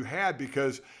what you had,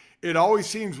 because it always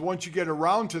seems once you get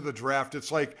around to the draft,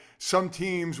 it's like some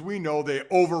teams we know they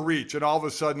overreach, and all of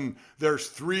a sudden there's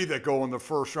 3 that go in the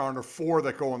first round or 4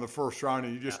 that go in the first round,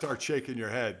 and you just start shaking your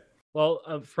head.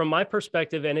 Well, from my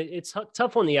perspective, and it's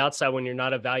tough on the outside when you're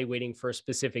not evaluating for a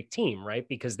specific team, right?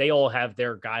 Because they all have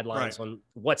their guidelines on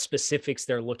what specifics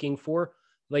they're looking for.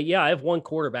 But yeah, I have one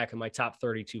quarterback in my top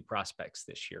 32 prospects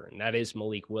this year, and that is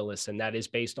Malik Willis, and that is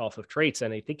based off of traits,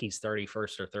 and I think he's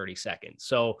 31st or 32nd.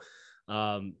 So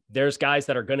there's guys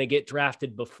that are going to get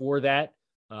drafted before that.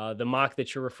 The mock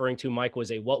that you're referring to, Mike,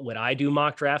 was a what would I do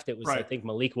mock draft. It was, I think,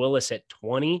 Malik Willis at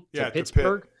 20 to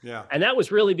Pittsburgh. Yeah. And that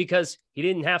was really because he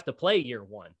didn't have to play year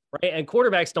 1, right? And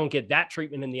quarterbacks don't get that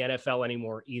treatment in the NFL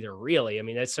anymore either, really. I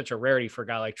mean, that's such a rarity for a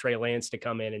guy like Trey Lance to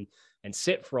come in and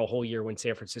sit for a whole year when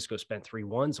San Francisco spent 3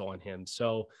 1s on him.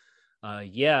 So,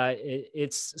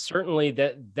 it's certainly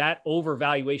that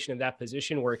overvaluation of that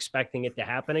position. We're expecting it to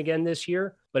happen again this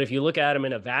year. But if you look at him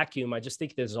in a vacuum, I just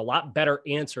think there's a lot better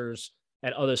answers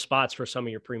at other spots for some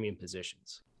of your premium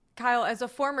positions. Kyle, as a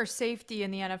former safety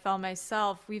in the NFL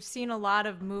myself, we've seen a lot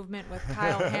of movement with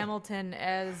Kyle Hamilton.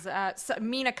 As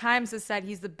Mina Kimes has said,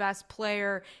 he's the best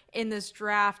player in this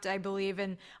draft, I believe,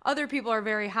 and other people are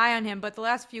very high on him. But the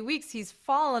last few weeks, he's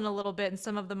fallen a little bit in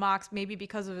some of the mocks, maybe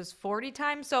because of his 40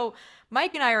 time. So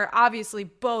Mike and I are obviously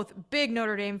both big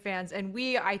Notre Dame fans, and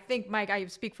I think, Mike, I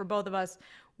speak for both of us,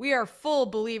 we are full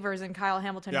believers in Kyle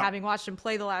Hamilton, having watched him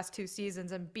play the last 2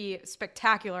 seasons and be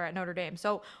spectacular at Notre Dame.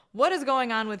 So what is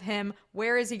going on with him?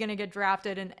 Where is he going to get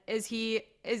drafted? And is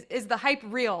the hype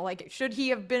real? Like, should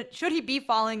he be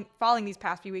falling these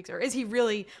past few weeks, or is he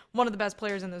really one of the best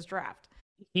players in this draft?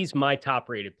 He's my top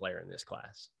rated player in this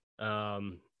class.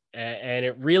 And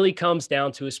it really comes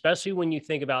down to, especially when you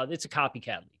think about it's a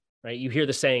copycat league, right? You hear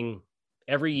the saying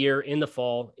every year in the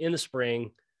fall, in the spring,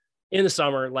 in the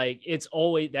summer, like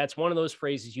that's one of those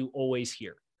phrases you always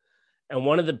hear. And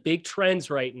one of the big trends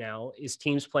right now is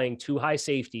teams playing 2 high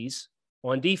safeties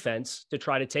on defense to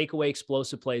try to take away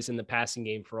explosive plays in the passing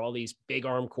game for all these big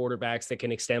arm quarterbacks that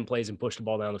can extend plays and push the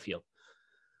ball down the field.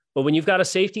 But when you've got a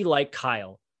safety like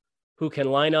Kyle, who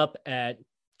can line up at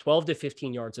 12 to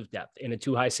 15 yards of depth in a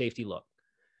 2 high safety look,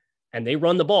 and they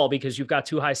run the ball because you've got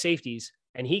 2 high safeties,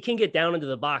 and he can get down into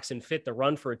the box and fit the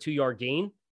run for a 2-yard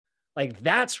gain, like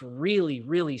that's really,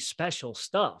 really special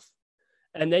stuff.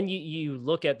 And then you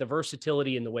look at the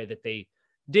versatility in the way that they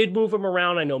did move him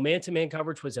around. I know man-to-man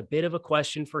coverage was a bit of a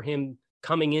question for him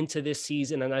coming into this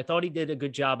season, and I thought he did a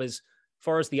good job as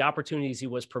far as the opportunities he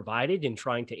was provided in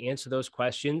trying to answer those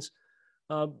questions.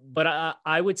 But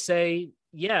I would say,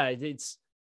 it's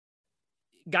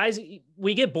guys,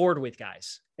 we get bored with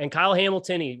guys. And Kyle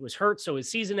Hamilton, he was hurt, so his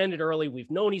season ended early.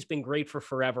 We've known he's been great for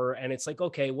forever. And it's like,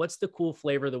 okay, what's the cool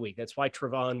flavor of the week? That's why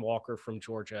Travon Walker from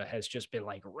Georgia has just been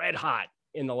like red hot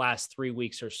in the last 3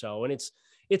 weeks or so. And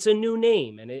it's a new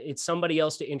name, and it's somebody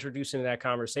else to introduce into that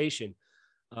conversation.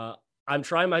 I'm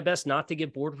trying my best not to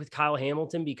get bored with Kyle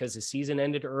Hamilton because his season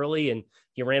ended early and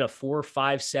he ran a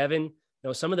 4.57.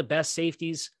 Some of the best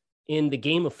safeties in the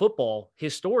game of football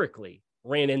historically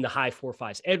ran in the high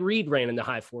 4.5s. Ed Reed ran in the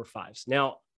high 4.5s.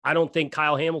 Now, I don't think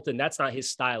Kyle Hamilton, that's not his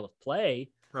style of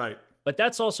play. Right. But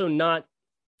that's also not,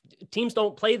 teams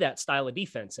don't play that style of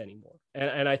defense anymore.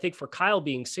 And I think for Kyle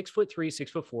being 6'3",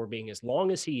 6'4", being as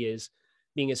long as he is,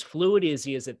 being as fluid as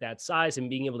he is at that size, and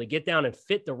being able to get down and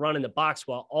fit the run in the box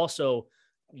while also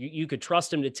you could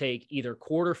trust him to take either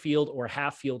quarter field or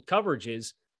half field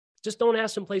coverages, just don't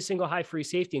ask him play single high free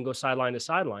safety and go sideline to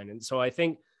sideline. And so I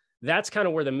think that's kind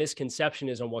of where the misconception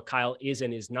is on what Kyle is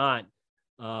and is not.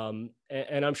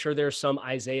 And I'm sure there's some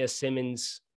Isaiah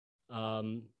Simmons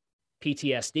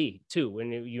PTSD too.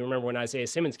 And you remember when Isaiah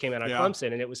Simmons came out of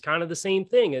Clemson, and it was kind of the same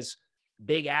thing as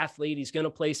big athlete. He's going to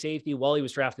play safety. Well, he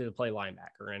was drafted to play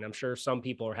linebacker. And I'm sure some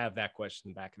people have that question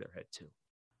in the back of their head too.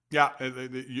 Yeah,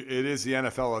 it is the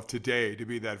NFL of today to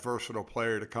be that versatile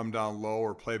player, to come down low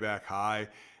or play back high.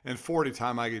 And 40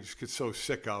 time, I just get so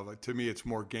sick of it. To me, it's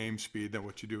more game speed than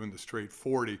what you do in the straight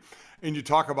 40. And you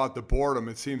talk about the boredom.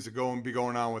 It seems to be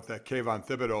going on with that Kayvon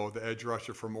Thibodeau, the edge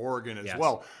rusher from Oregon as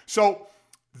well. So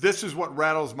this is what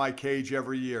rattles my cage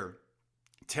every year.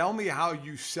 Tell me how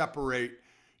you separate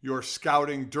your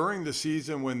scouting during the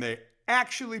season when they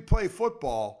actually play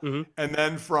football. And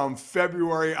then from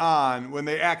February on, when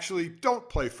they actually don't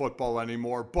play football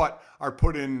anymore, but are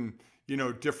put in,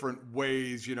 different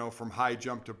ways, from high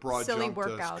jump to broad Silly jump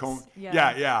workouts. to cone.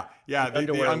 Yeah.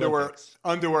 The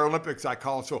underwear Olympics, I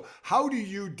call it. So how do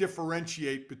you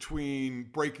differentiate between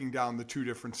breaking down the two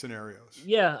different scenarios?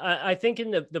 Yeah, I think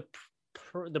in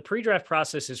the pre-draft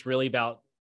process is really about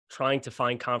trying to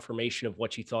find confirmation of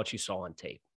what you thought you saw on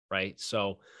tape, right?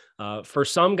 So for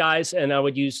some guys, and I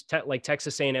would use like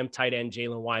Texas A&M tight end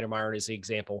Jalen Weidemeyer as the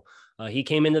example. He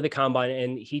came into the combine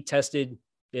and he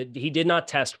did not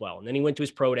test well. And then he went to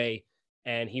his pro day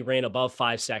and he ran above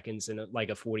 5 seconds in like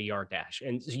a 40-yard dash.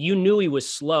 And you knew he was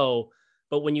slow,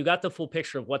 but when you got the full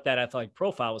picture of what that athletic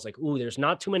profile was like, ooh, there's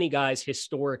not too many guys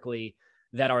historically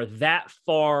that are that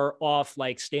far off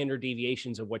like standard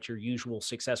deviations of what your usual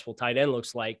successful tight end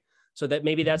looks like. So that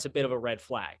maybe that's a bit of a red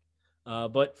flag.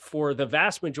 But for the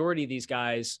vast majority of these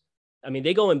guys, I mean,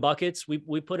 they go in buckets. We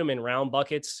put them in round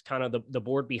buckets. Kind of the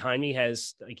board behind me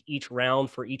has like each round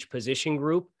for each position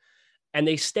group, and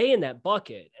they stay in that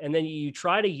bucket. And then you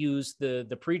try to use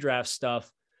the pre-draft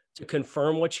stuff to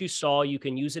confirm what you saw. You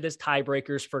can use it as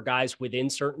tiebreakers for guys within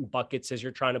certain buckets as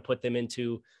you're trying to put them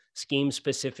into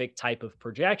scheme-specific type of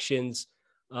projections.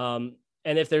 And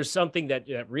if there's something that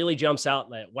really jumps out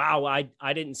that, wow,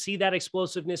 I didn't see that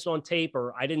explosiveness on tape,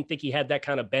 or I didn't think he had that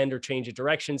kind of bend or change of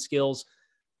direction skills,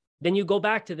 then you go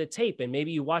back to the tape and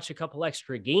maybe you watch a couple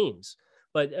extra games.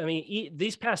 But I mean,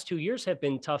 these past 2 years have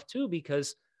been tough too,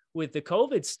 because with the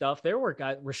COVID stuff, there were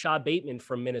guys, Rashad Bateman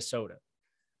from Minnesota.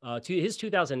 His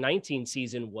 2019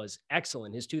 season was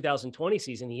excellent. His 2020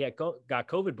 season, he had got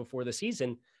COVID before the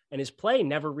season, and his play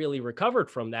never really recovered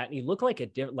from that. And he looked like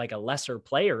a lesser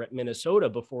player at Minnesota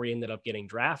before he ended up getting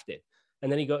drafted.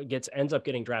 And then he ends up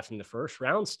getting drafted in the first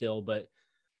round still. But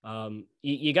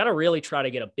you got to really try to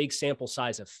get a big sample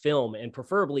size of film, and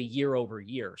preferably year over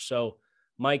year. So,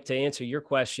 Mike, to answer your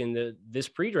question, this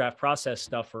pre-draft process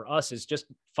stuff for us is just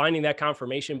finding that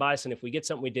confirmation bias. And if we get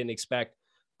something we didn't expect,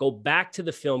 go back to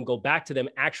the film, go back to them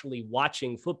actually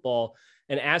watching football,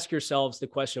 and ask yourselves the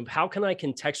question of how can I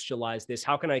contextualize this?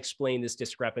 How can I explain this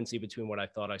discrepancy between what I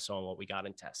thought I saw and what we got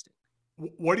in testing?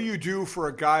 What do you do for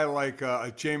a guy like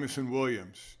Jameson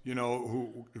Williams,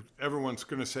 who everyone's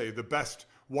going to say the best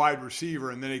wide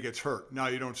receiver, and then he gets hurt? Now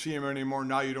you don't see him anymore.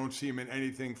 Now you don't see him in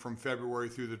anything from February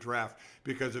through the draft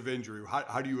because of injury.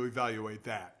 How do you evaluate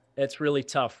that? It's really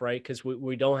tough, right? Because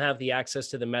we don't have the access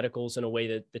to the medicals in a way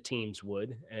that the teams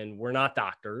would, and we're not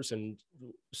doctors. And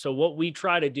so what we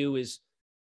try to do is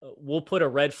we'll put a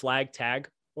red flag tag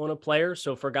on a player.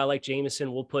 So for a guy like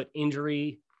Jameson, we'll put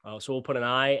injury. So we'll put an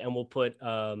I, and we'll put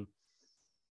an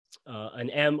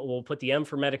M. We'll put the M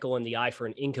for medical and the I for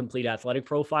an incomplete athletic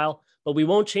profile, but we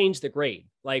won't change the grade.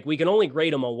 Like, we can only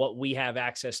grade them on what we have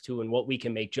access to and what we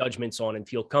can make judgments on and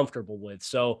feel comfortable with.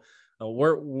 So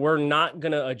we're not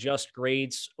going to adjust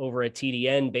grades over a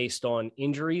TDN based on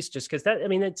injuries, just because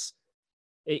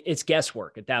it's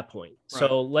guesswork at that point. Right.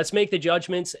 So let's make the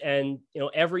judgments. And,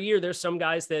 every year there's some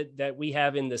guys that we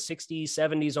have in the 60s,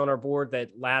 70s on our board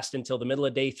that last until the middle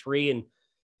of day 3. And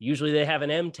usually they have an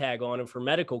M tag on them for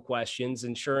medical questions.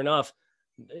 And sure enough,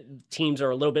 teams are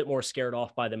a little bit more scared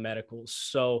off by the medicals.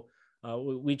 So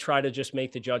we try to just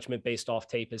make the judgment based off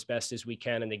tape as best as we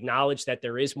can, and acknowledge that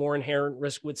there is more inherent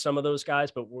risk with some of those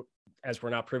guys. But as we're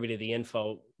not privy to the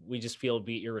info, we just feel it'd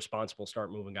be irresponsible to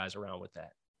start moving guys around with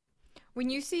that.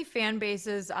 When you see fan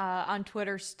bases on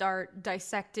Twitter start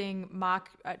dissecting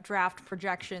mock draft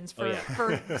projections for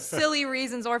silly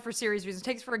reasons or for serious reasons,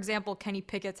 take, for example, Kenny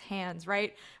Pickett's hands,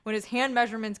 right? When his hand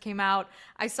measurements came out,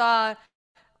 I saw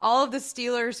all of the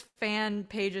Steelers fan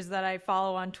pages that I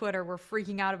follow on Twitter were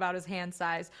freaking out about his hand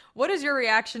size. What is your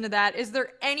reaction to that? Is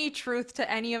there any truth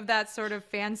to any of that sort of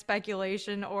fan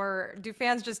speculation, or do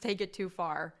fans just take it too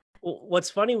far? Well,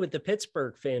 what's funny with the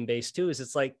Pittsburgh fan base too is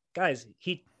it's like, guys,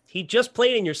 he just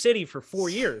played in your city for 4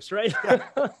 years, right?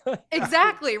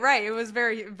 Exactly, right. It was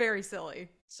very, very silly.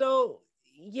 So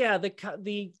yeah,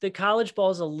 the college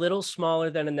ball is a little smaller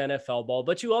than an NFL ball,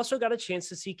 but you also got a chance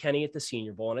to see Kenny at the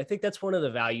Senior Bowl. And I think that's one of the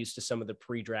values to some of the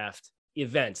pre-draft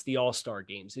events, the All-Star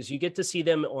games, is you get to see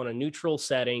them on a neutral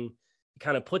setting,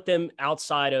 kind of put them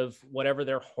outside of whatever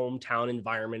their hometown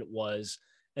environment was,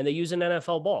 and they use an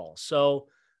NFL ball. So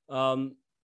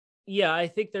yeah, I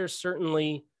think there's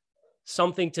certainly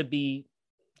something to be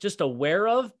just aware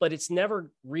of, but it's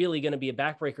never really going to be a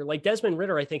backbreaker. Like Desmond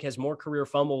Ridder, I think, has more career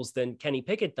fumbles than Kenny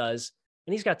Pickett does,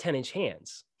 and he's got 10-inch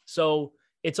hands. So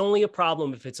it's only a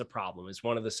problem if it's a problem, is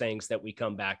one of the sayings that we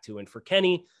come back to. And for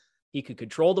Kenny, he could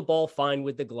control the ball fine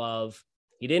with the glove.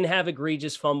 He didn't have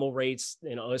egregious fumble rates,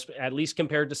 at least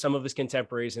compared to some of his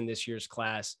contemporaries in this year's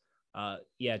class.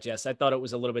 Yeah, Jess, I thought it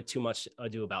was a little bit too much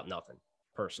ado about nothing,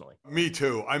 personally. Me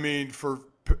too. I mean, for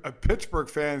Pittsburgh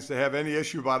fans to have any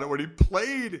issue about it when he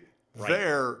played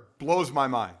there blows my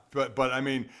mind. But I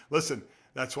mean, listen,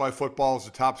 that's why football is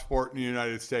the top sport in the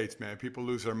United States, man. People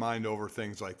lose their mind over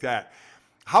things like that.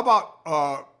 How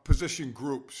about position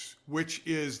groups? Which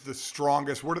is the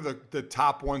strongest? What are the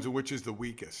top ones and which is the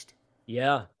weakest?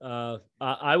 Yeah,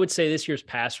 I would say this year's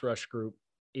pass rush group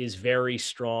is very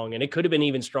strong, and it could have been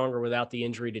even stronger without the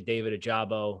injury to David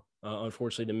Ajabo.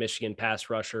 Unfortunately, the Michigan pass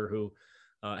rusher who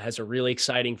has a really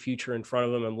exciting future in front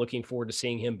of him. I'm looking forward to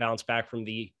seeing him bounce back from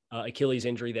the Achilles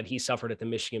injury that he suffered at the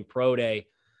Michigan Pro Day.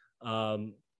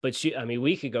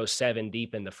 We could go 7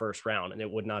 deep in the first round, and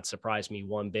it would not surprise me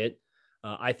one bit.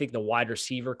 I think the wide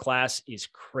receiver class is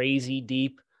crazy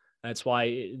deep. That's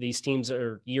why these teams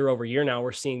are year over year now.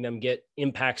 We're seeing them get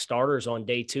impact starters on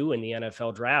day 2 in the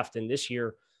NFL draft. And this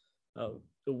year,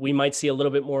 we might see a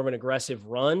little bit more of an aggressive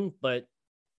run, but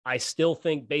I still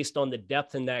think based on the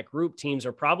depth in that group, teams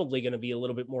are probably going to be a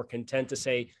little bit more content to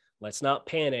say, let's not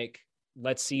panic.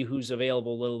 Let's see who's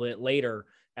available a little bit later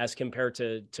as compared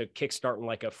to kickstarting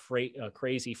like a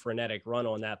crazy frenetic run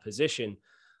on that position.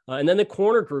 And then the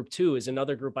corner group too is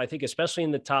another group, I think, especially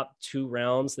in the top 2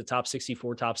 rounds, the top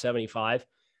 64, top 75,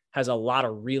 has a lot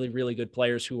of really, really good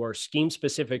players who are scheme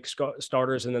specific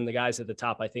starters. And then the guys at the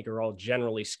top, I think, are all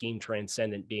generally scheme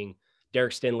transcendent, being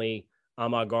Derek Stinley,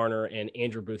 Ahmad Garner, and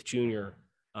Andrew Booth Jr.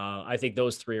 I think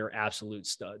those 3 are absolute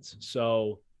studs.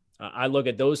 So I look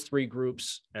at those 3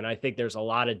 groups, and I think there's a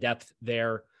lot of depth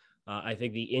there. I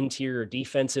think the interior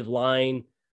defensive line,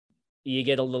 you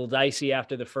get a little dicey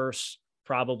after the first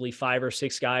probably 5 or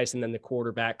 6 guys, and then the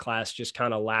quarterback class just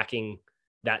kind of lacking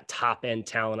that top end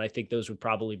talent. I think those would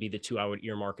probably be the 2 I would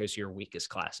earmark as your weakest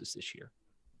classes this year.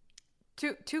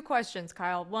 Two questions,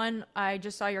 Kyle. One, I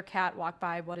just saw your cat walk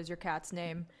by. What is your cat's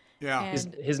name? Yeah.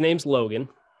 His name's Logan.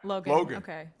 Logan.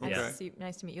 Okay. Nice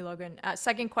to meet you, Logan.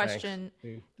 Second question.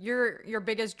 Thanks. Your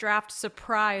biggest draft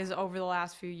surprise over the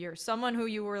last few years. Someone who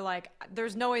you were like,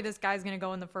 there's no way this guy's going to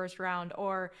go in the first round,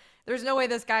 or there's no way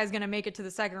this guy's going to make it to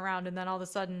the second round. And then all of a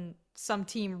sudden some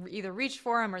team either reached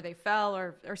for him or they fell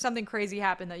or something crazy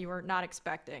happened that you were not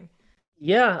expecting.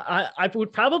 Yeah, I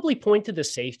would probably point to the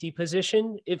safety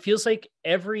position. It feels like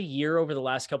every year over the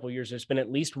last couple of years, there's been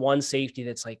at least one safety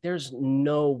that's like, there's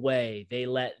no way they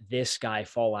let this guy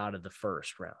fall out of the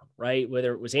first round, right?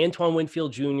 Whether it was Antoine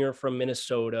Winfield Jr. from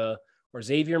Minnesota or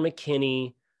Xavier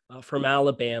McKinney from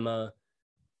Alabama.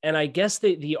 And I guess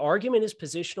the argument is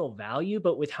positional value,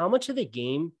 but with how much of the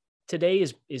game today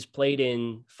is played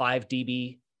in 5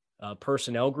 DB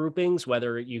personnel groupings,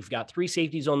 whether you've got 3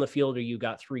 safeties on the field or you've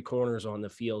got 3 corners on the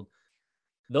field,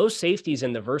 those safeties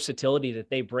and the versatility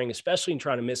that they bring, especially in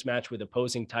trying to mismatch with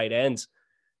opposing tight ends,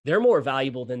 they're more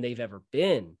valuable than they've ever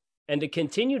been. And to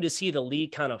continue to see the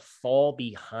league kind of fall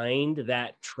behind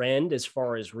that trend as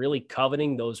far as really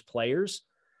coveting those players,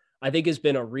 I think has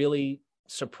been a really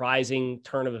surprising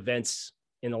turn of events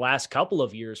in the last couple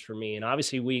of years for me. And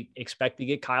obviously we expect to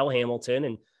get Kyle Hamilton,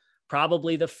 and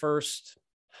probably the first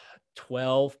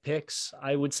 12 picks,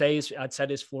 I would say, I'd set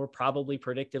his floor probably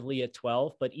predictively at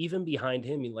 12, but even behind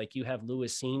him, like you have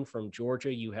Lewis Seen from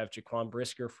Georgia, you have Jaquan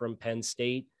Brisker from Penn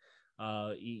State,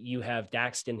 you have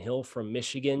Daxton Hill from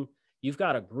Michigan. You've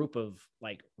got a group of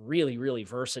like really, really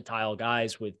versatile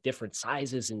guys with different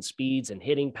sizes and speeds and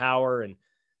hitting power. And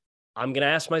I'm going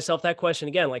to ask myself that question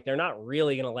again, like they're not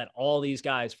really going to let all these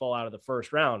guys fall out of the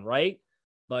first round, right?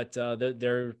 But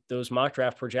those mock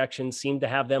draft projections seem to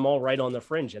have them all right on the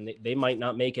fringe, and they might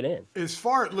not make it in.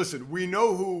 Listen, we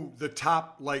know who the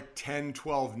top like 10,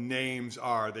 12 names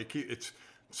are.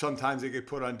 Sometimes they get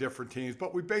put on different teams,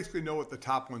 but we basically know what the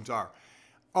top ones are.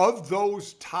 Of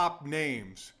those top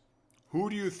names, who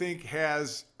do you think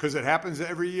has, because it happens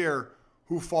every year,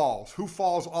 who falls? Who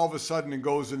falls all of a sudden and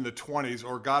goes in the 20s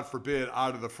or, God forbid,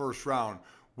 out of the first round?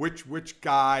 Which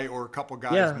guy or a couple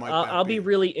guys might that I'll be? be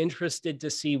really interested to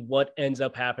see what ends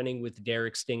up happening with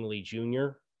Derek Stingley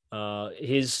Jr.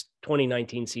 His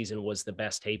 2019 season was the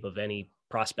best tape of any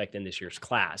prospect in this year's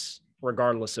class,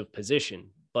 regardless of position.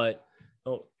 But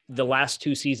the last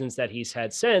 2 seasons that he's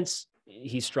had since,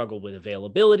 he struggled with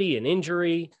availability and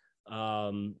injury.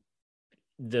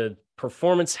 The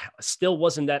performance still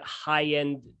wasn't that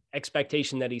high-end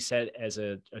expectation that he set as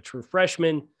a true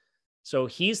freshman. So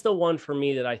he's the one for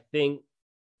me that I think,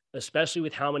 especially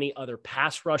with how many other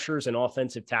pass rushers and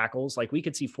offensive tackles, like we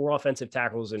could see 4 offensive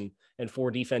tackles and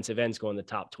 4 defensive ends go in the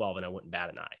top 12, and I wouldn't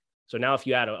bat an eye. So now if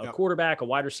you add a quarterback, a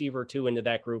wide receiver or 2 into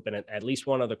that group, and at least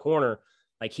one other corner,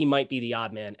 like he might be the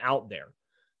odd man out there.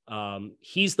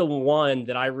 He's the one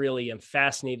that I really am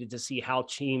fascinated to see how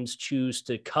teams choose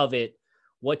to covet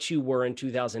what you were in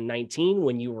 2019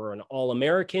 when you were an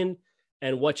All-American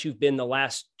and what you've been the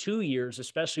last 2 years,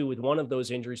 especially with one of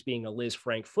those injuries being a Liz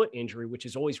Frank foot injury, which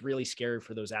is always really scary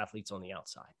for those athletes on the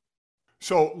outside.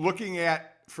 So looking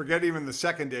at, forget even the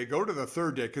second day, go to the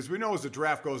third day, because we know as the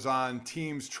draft goes on,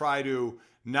 teams try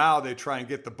and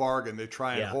get the bargain. They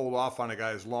try and hold off on a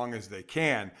guy as long as they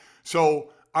can.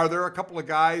 So are there a couple of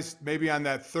guys maybe on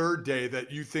that third day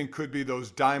that you think could be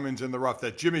those diamonds in the rough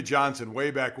that Jimmy Johnson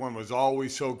way back when was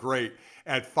always so great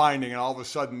at finding, and all of a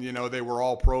sudden, they were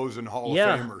all pros and Hall of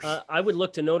Famers? I would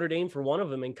look to Notre Dame for one of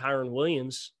them in Kyron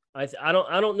Williams. I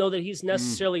don't know that he's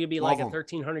necessarily going to be like a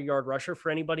 1,300-yard rusher for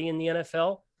anybody in the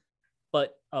NFL,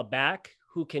 but a back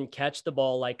who can catch the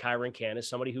ball like Kyron can is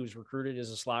somebody who's recruited as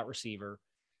a slot receiver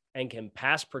and can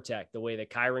pass protect the way that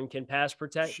Kyron can pass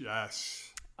protect.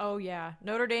 Yes. Oh, yeah.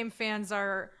 Notre Dame fans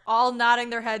are all nodding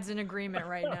their heads in agreement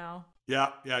right now.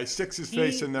 Yeah, he sticks his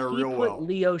face in there real well.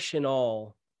 Leo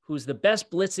Chenal, who's the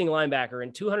best blitzing linebacker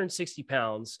in 260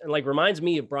 pounds, and reminds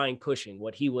me of Brian Cushing,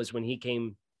 what he was when he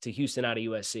came to Houston out of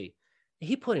USC.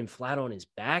 He put him flat on his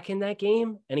back in that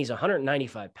game, and he's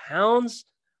 195 pounds.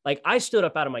 I stood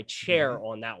up out of my chair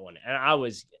on that one, and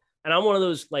I'm one of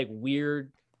those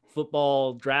weird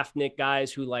football draftnik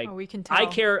guys who we can tell.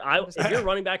 if you're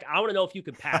running back, I want to know if you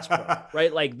could pass pro,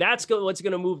 right? That's what's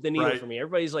going to move the needle for me.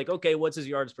 Everybody's like, okay, what's his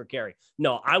yards per carry?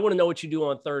 No, I want to know what you do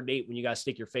on 3rd and 8 when you got to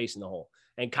stick your face in the hole.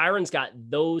 And Kyron's got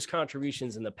those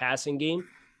contributions in the passing game.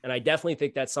 And I definitely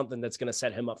think that's something that's going to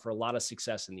set him up for a lot of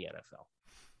success in the NFL.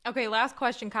 Okay, last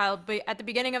question, Kyle. But at the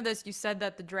beginning of this, you said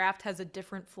that the draft has a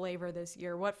different flavor this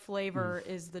year. What flavor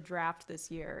is the draft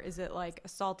this year? Is it like a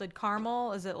salted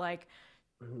caramel? Is it like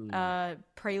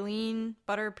praline,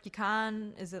 butter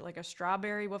pecan? Is it like a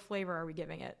strawberry? What flavor are we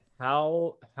giving it?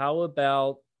 How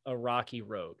about a rocky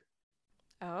road?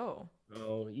 Oh,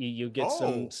 you get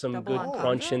some good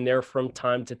crunch in there from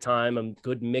time to time, a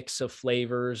good mix of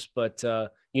flavors, but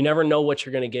you never know what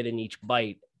you're going to get in each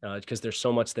bite because there's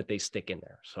so much that they stick in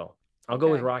there. So I'll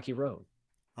go with Rocky Road.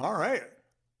 All right.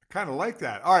 I kind of like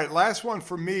that. All right. Last one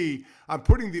for me. I'm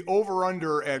putting the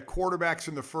over-under at quarterbacks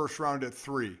in the first round at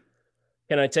 3.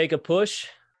 Can I take a push?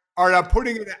 All right. I'm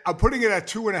putting it at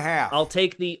 2.5. I'll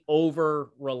take the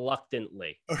over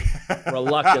reluctantly.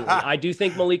 I do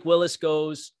think Malik Willis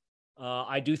goes.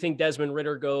 I do think Desmond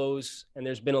Ridder goes, and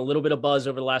there's been a little bit of buzz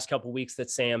over the last couple of weeks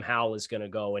that Sam Howell is going to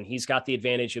go, and he's got the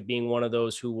advantage of being one of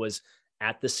those who was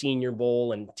at the Senior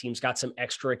Bowl, and teams got some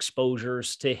extra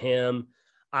exposures to him.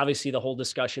 Obviously, the whole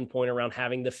discussion point around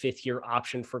having the 5th-year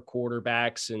option for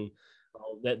quarterbacks and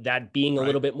that being a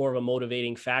little bit more of a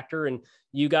motivating factor. And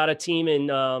you got a team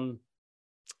in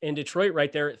Detroit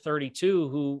right there at 32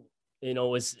 who,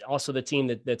 is also the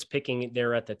team that's picking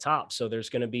there at the top. So there's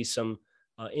going to be some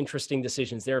interesting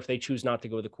decisions there if they choose not to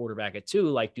go with the quarterback at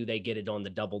 2. Do they get it on the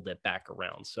double dip back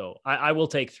around? So I will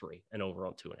take 3 and over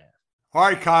on 2.5. All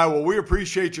right, Kyle. Well, we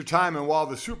appreciate your time. And while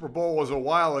the Super Bowl was a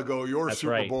while ago, your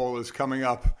Super Bowl is coming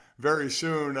up very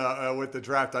soon with the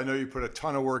draft. I know you put a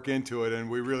ton of work into it, and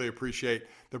we really appreciate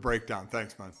the breakdown.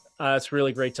 Thanks, man. It's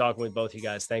really great talking with both you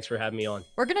guys. Thanks for having me on.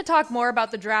 We're going to talk more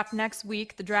about the draft next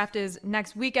week. The draft is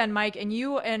next weekend, Mike, and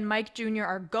you and Mike Jr.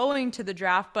 are going to the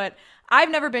draft, but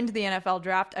I've never been to the NFL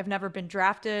draft. I've never been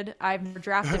drafted. I've never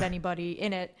drafted anybody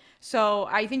in it. So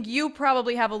I think you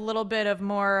probably have a little bit of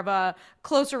more of a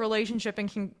closer relationship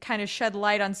and can kind of shed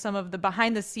light on some of the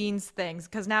behind the scenes things.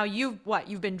 Because now you've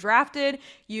been drafted.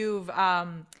 You've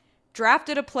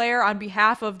drafted a player on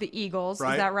behalf of the Eagles.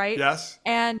 Right. Is that right? Yes.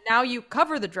 And now you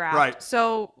cover the draft. Right.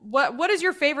 So what is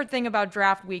your favorite thing about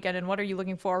draft weekend, and what are you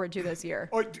looking forward to this year?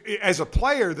 As a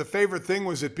player, the favorite thing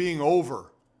was it being over.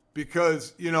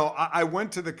 Because, I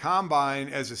went to the combine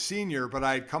as a senior, but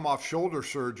I had come off shoulder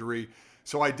surgery,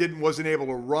 so I wasn't able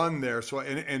to run there. So,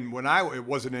 and when it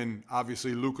wasn't in,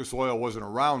 obviously Lucas Oil wasn't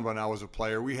around when I was a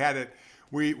player. We had it,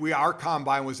 our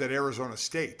combine was at Arizona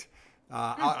State,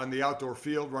 out on the outdoor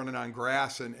field, running on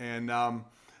grass, and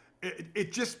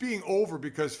it just being over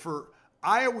because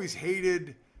I always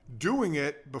hated doing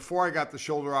it before I got the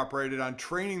shoulder operated on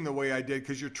training the way I did,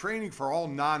 because you're training for all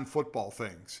non-football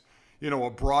things. A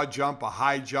broad jump, a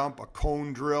high jump, a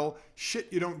cone drill,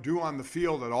 shit you don't do on the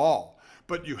field at all.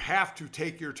 But you have to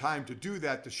take your time to do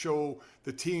that to show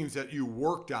the teams that you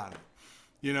worked on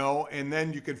it, and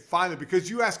then you can finally,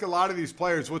 because you ask a lot of these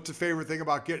players, what's the favorite thing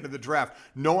about getting to the draft?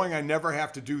 Knowing I never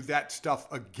have to do that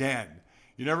stuff again.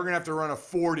 You're never going to have to run a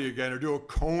 40 again or do a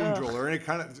cone drill or any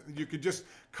kind of, you could just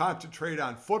concentrate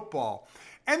on football.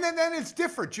 And then it's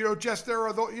different, Jess, there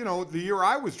are, the year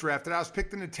I was drafted, I was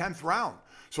picked in the 10th round.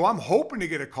 So I'm hoping to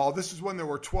get a call. This is when there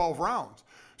were 12 rounds.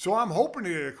 So I'm hoping to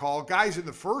get a call. Guys in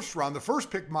the first round, the first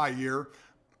pick my year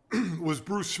was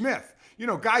Bruce Smith. You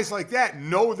know, guys like that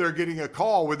know they're getting a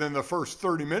call within the first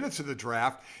 30 minutes of the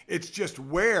draft. It's just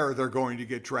where they're going to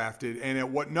get drafted and at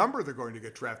what number they're going to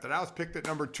get drafted. I was picked at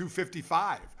number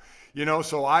 255, you know,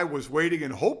 so I was waiting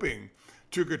and hoping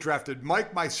to get drafted.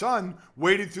 Mike, my son,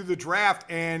 waited through the draft,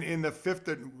 and in the fifth,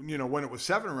 you know, when it was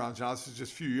 7 rounds, now this is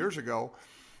just a few years ago,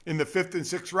 in the 5th and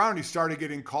 6th round, he started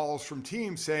getting calls from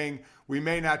teams saying, we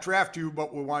may not draft you,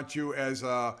 but we want you as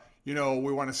a, you know,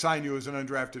 we want to sign you as an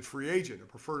undrafted free agent, a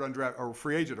preferred undrafted or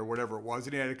free agent or whatever it was.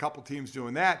 And he had a couple teams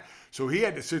doing that. So he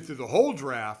had to sit through the whole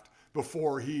draft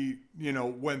before he, you know,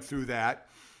 went through that.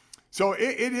 So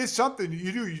it is something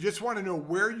you do. You just want to know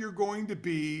where you're going to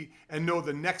be and know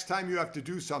the next time you have to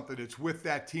do something, it's with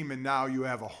that team, and now you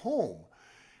have a home.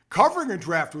 Covering a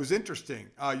draft was interesting.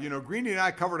 You know, Greeny and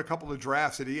I covered a couple of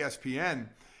drafts at ESPN,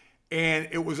 and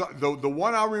it was the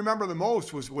one I remember the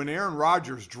most was when Aaron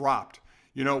Rodgers dropped.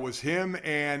 You know, it was him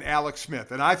and Alex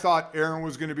Smith. And I thought Aaron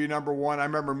was going to be number 1. I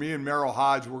remember me and Merrill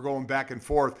Hodge were going back and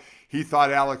forth. He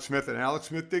thought Alex Smith, and Alex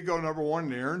Smith did go number 1,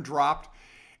 and Aaron dropped.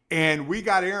 And we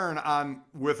got Aaron on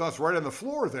with us right on the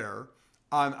floor there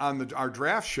on our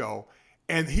draft show.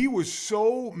 And he was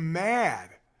so mad,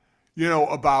 you know,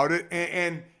 about it.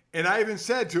 And I even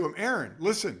said to him, Aaron,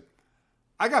 listen,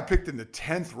 I got picked in the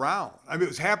 10th round. I mean, I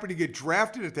was happy to get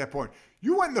drafted at that point.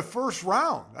 You went in the first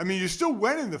round. I mean, you still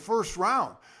went in the first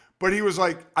round. But he was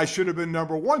like, I should have been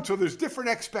number 1. So there's different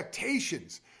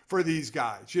expectations for these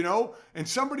guys, you know? And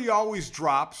somebody always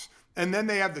drops, and then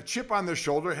they have the chip on their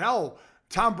shoulder. Hell,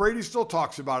 Tom Brady still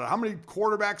talks about it. How many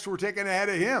quarterbacks were taken ahead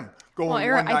of him?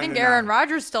 I think Aaron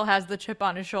Rodgers still has the chip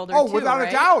on his shoulder, too, without a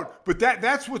doubt. But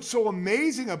that's what's so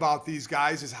amazing about these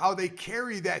guys is how they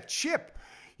carry that chip,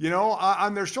 you know,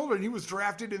 on their shoulder. And he was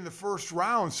drafted in the first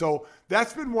round. So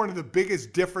that's been one of the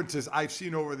biggest differences I've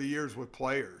seen over the years with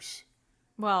players.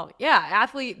 Well, yeah,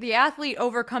 the athlete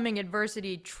overcoming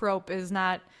adversity trope is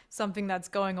not something that's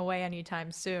going away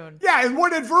anytime soon. Yeah, and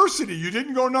what adversity? You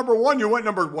didn't go number 1, you went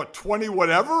number, 20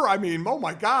 whatever? I mean, oh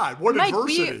my God, what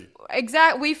adversity?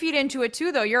 We feed into it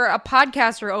too, though. You're a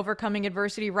podcaster overcoming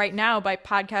adversity right now by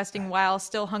podcasting while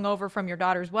still hungover from your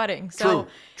daughter's wedding. So,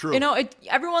 True. You know,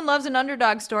 everyone loves an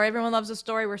underdog story. Everyone loves a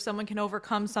story where someone can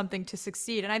overcome something to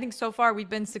succeed. And I think so far we've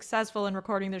been successful in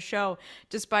recording the show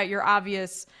despite your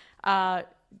obvious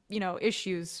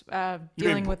issues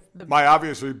dealing with my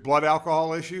obviously blood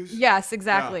alcohol issues. Yes,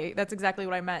 exactly. Yeah. That's exactly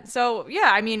what I meant. So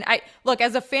yeah, I mean,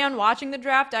 as a fan watching the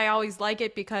draft, I always like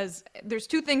it because there's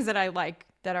 2 things that I like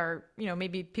that are, you know,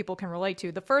 maybe people can relate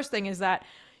to. The first thing is that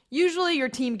usually your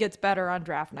team gets better on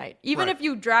draft night. Even if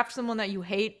you draft someone that you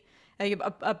hate, like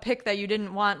a pick that you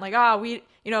didn't want, like,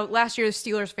 last year's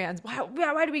Steelers fans,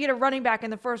 why did we get a running back in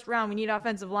the first round? We need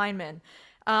offensive linemen.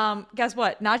 Guess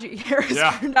what? Najee Harris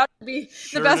turned out to be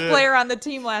the best player on the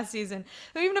team last season.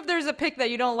 So even if there's a pick that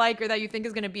you don't like or that you think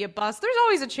is going to be a bust, there's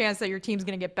always a chance that your team's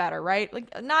going to get better, right?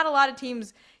 Like, not a lot of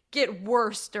teams get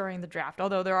worse during the draft,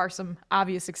 although there are some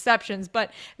obvious exceptions.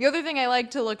 But the other thing I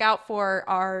like to look out for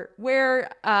are where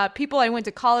people I went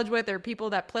to college with or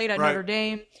people that played at Notre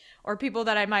Dame or people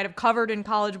that I might have covered in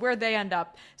college, where they end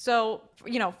up. So,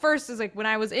 you know, first is like when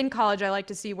I was in college, I like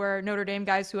to see where Notre Dame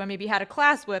guys who I maybe had a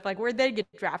class with, like where they get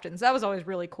drafted. And so that was always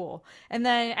really cool. And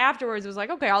then afterwards, it was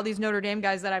like, okay, all these Notre Dame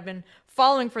guys that I've been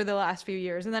following for the last few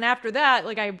years. And then after that,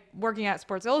 like working at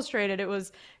Sports Illustrated, it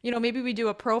was, you know, maybe we do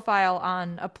a profile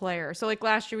on a player. So like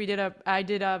last year I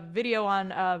did a video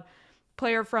on a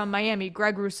player from Miami,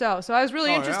 Greg Rousseau. So I was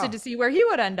really interested to see where he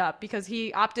would end up because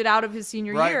he opted out of his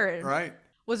senior year. Right.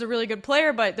 Was a really good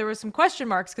player, but there was some question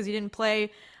marks because he didn't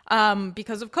play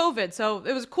because of COVID. So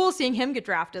it was cool seeing him get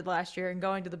drafted last year and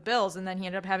going to the Bills, and then he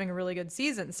ended up having a really good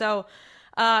season. So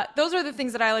those are the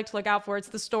things that I like to look out for. It's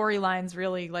the storylines,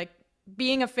 really. Like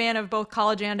being a fan of both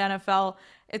college and NFL,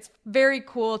 it's very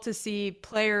cool to see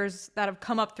players that have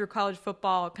come up through college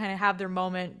football kind of have their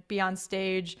moment, be on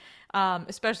stage,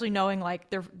 especially knowing like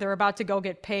they're about to go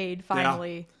get paid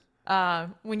finally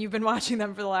when you've been watching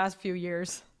them for the last few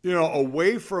years. You know,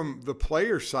 away from the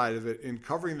player side of it, in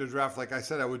covering the draft, like I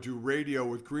said, I would do radio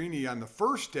with Greeny on the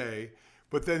first day,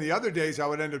 but then the other days I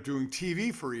would end up doing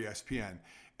TV for ESPN.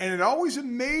 And it always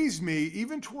amazed me,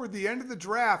 even toward the end of the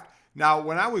draft. Now,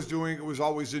 when I was doing it was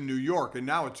always in New York, and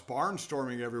now it's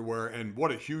barnstorming everywhere, and what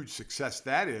a huge success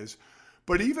that is.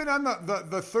 But even on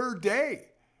the third day,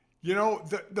 you know,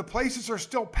 the places are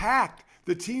still packed.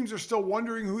 The teams are still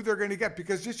wondering who they're going to get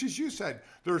because just as you said,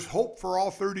 there's hope for all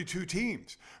 32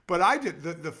 teams. But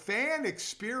the fan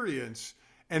experience,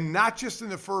 and not just in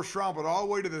the first round, but all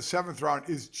the way to the 7th round,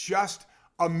 is just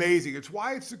amazing. It's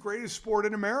why it's the greatest sport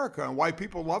in America and why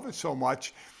people love it so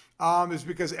much. Is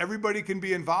because everybody can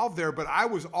be involved there. But I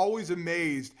was always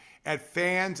amazed at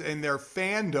fans and their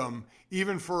fandom,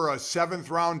 even for a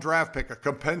 7th round draft pick, a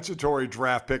compensatory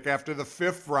draft pick after the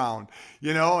 5th round,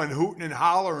 and hooting and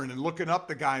hollering and looking up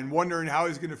the guy and wondering how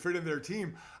he's going to fit in their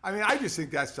team. I mean, I just think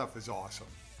that stuff is awesome.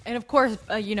 And of course,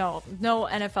 no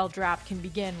NFL draft can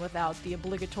begin without the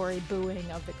obligatory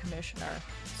booing of the commissioner.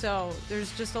 So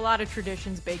there's just a lot of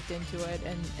traditions baked into it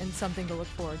and something to look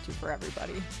forward to for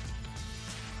everybody.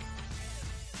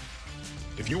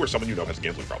 If you or someone you know has a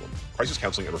gambling problem, crisis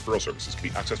counseling and referral services can be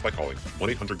accessed by calling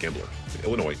 1-800-GAMBLER in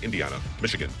Illinois, Indiana,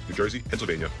 Michigan, New Jersey,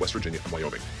 Pennsylvania, West Virginia, and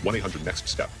Wyoming.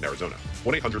 1-800-NEXT-STEP in Arizona.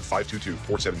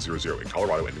 1-800-522-4700 in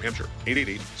Colorado and New Hampshire.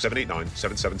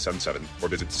 888-789-7777 or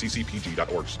visit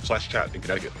ccpg.org/chat in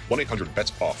Connecticut.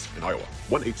 1-800-BETS-OFF in Iowa.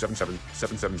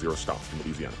 1-877-770-STOP in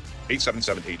Louisiana.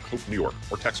 8778-HOPE New York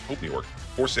or text HOPE New York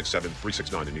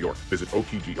 467-369 in New York. Visit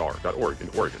opgr.org in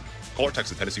Oregon. Call or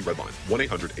text the Tennessee Red Line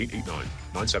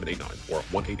 1-800-889-9789 or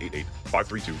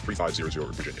 1-888-532-3500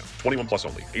 in Virginia. 21 plus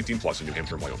only. 18 plus in New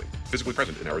Hampshire and Wyoming. Physically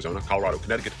present in Arizona, Colorado,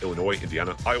 Connecticut, Illinois,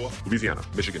 Indiana, Iowa, Louisiana,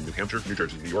 Michigan, New Hampshire, New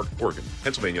Jersey, New York, Oregon,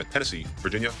 Pennsylvania, Tennessee,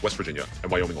 Virginia, West Virginia,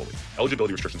 and Wyoming only.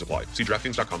 Eligibility restrictions apply. See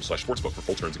DraftKings.com/sportsbook for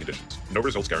full terms and conditions. No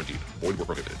results guaranteed. Void where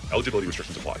prohibited. Eligibility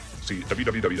restrictions apply. See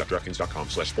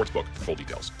www.draftkings.com/sportsbook for full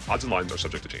details. Odds and lines are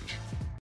subject to change.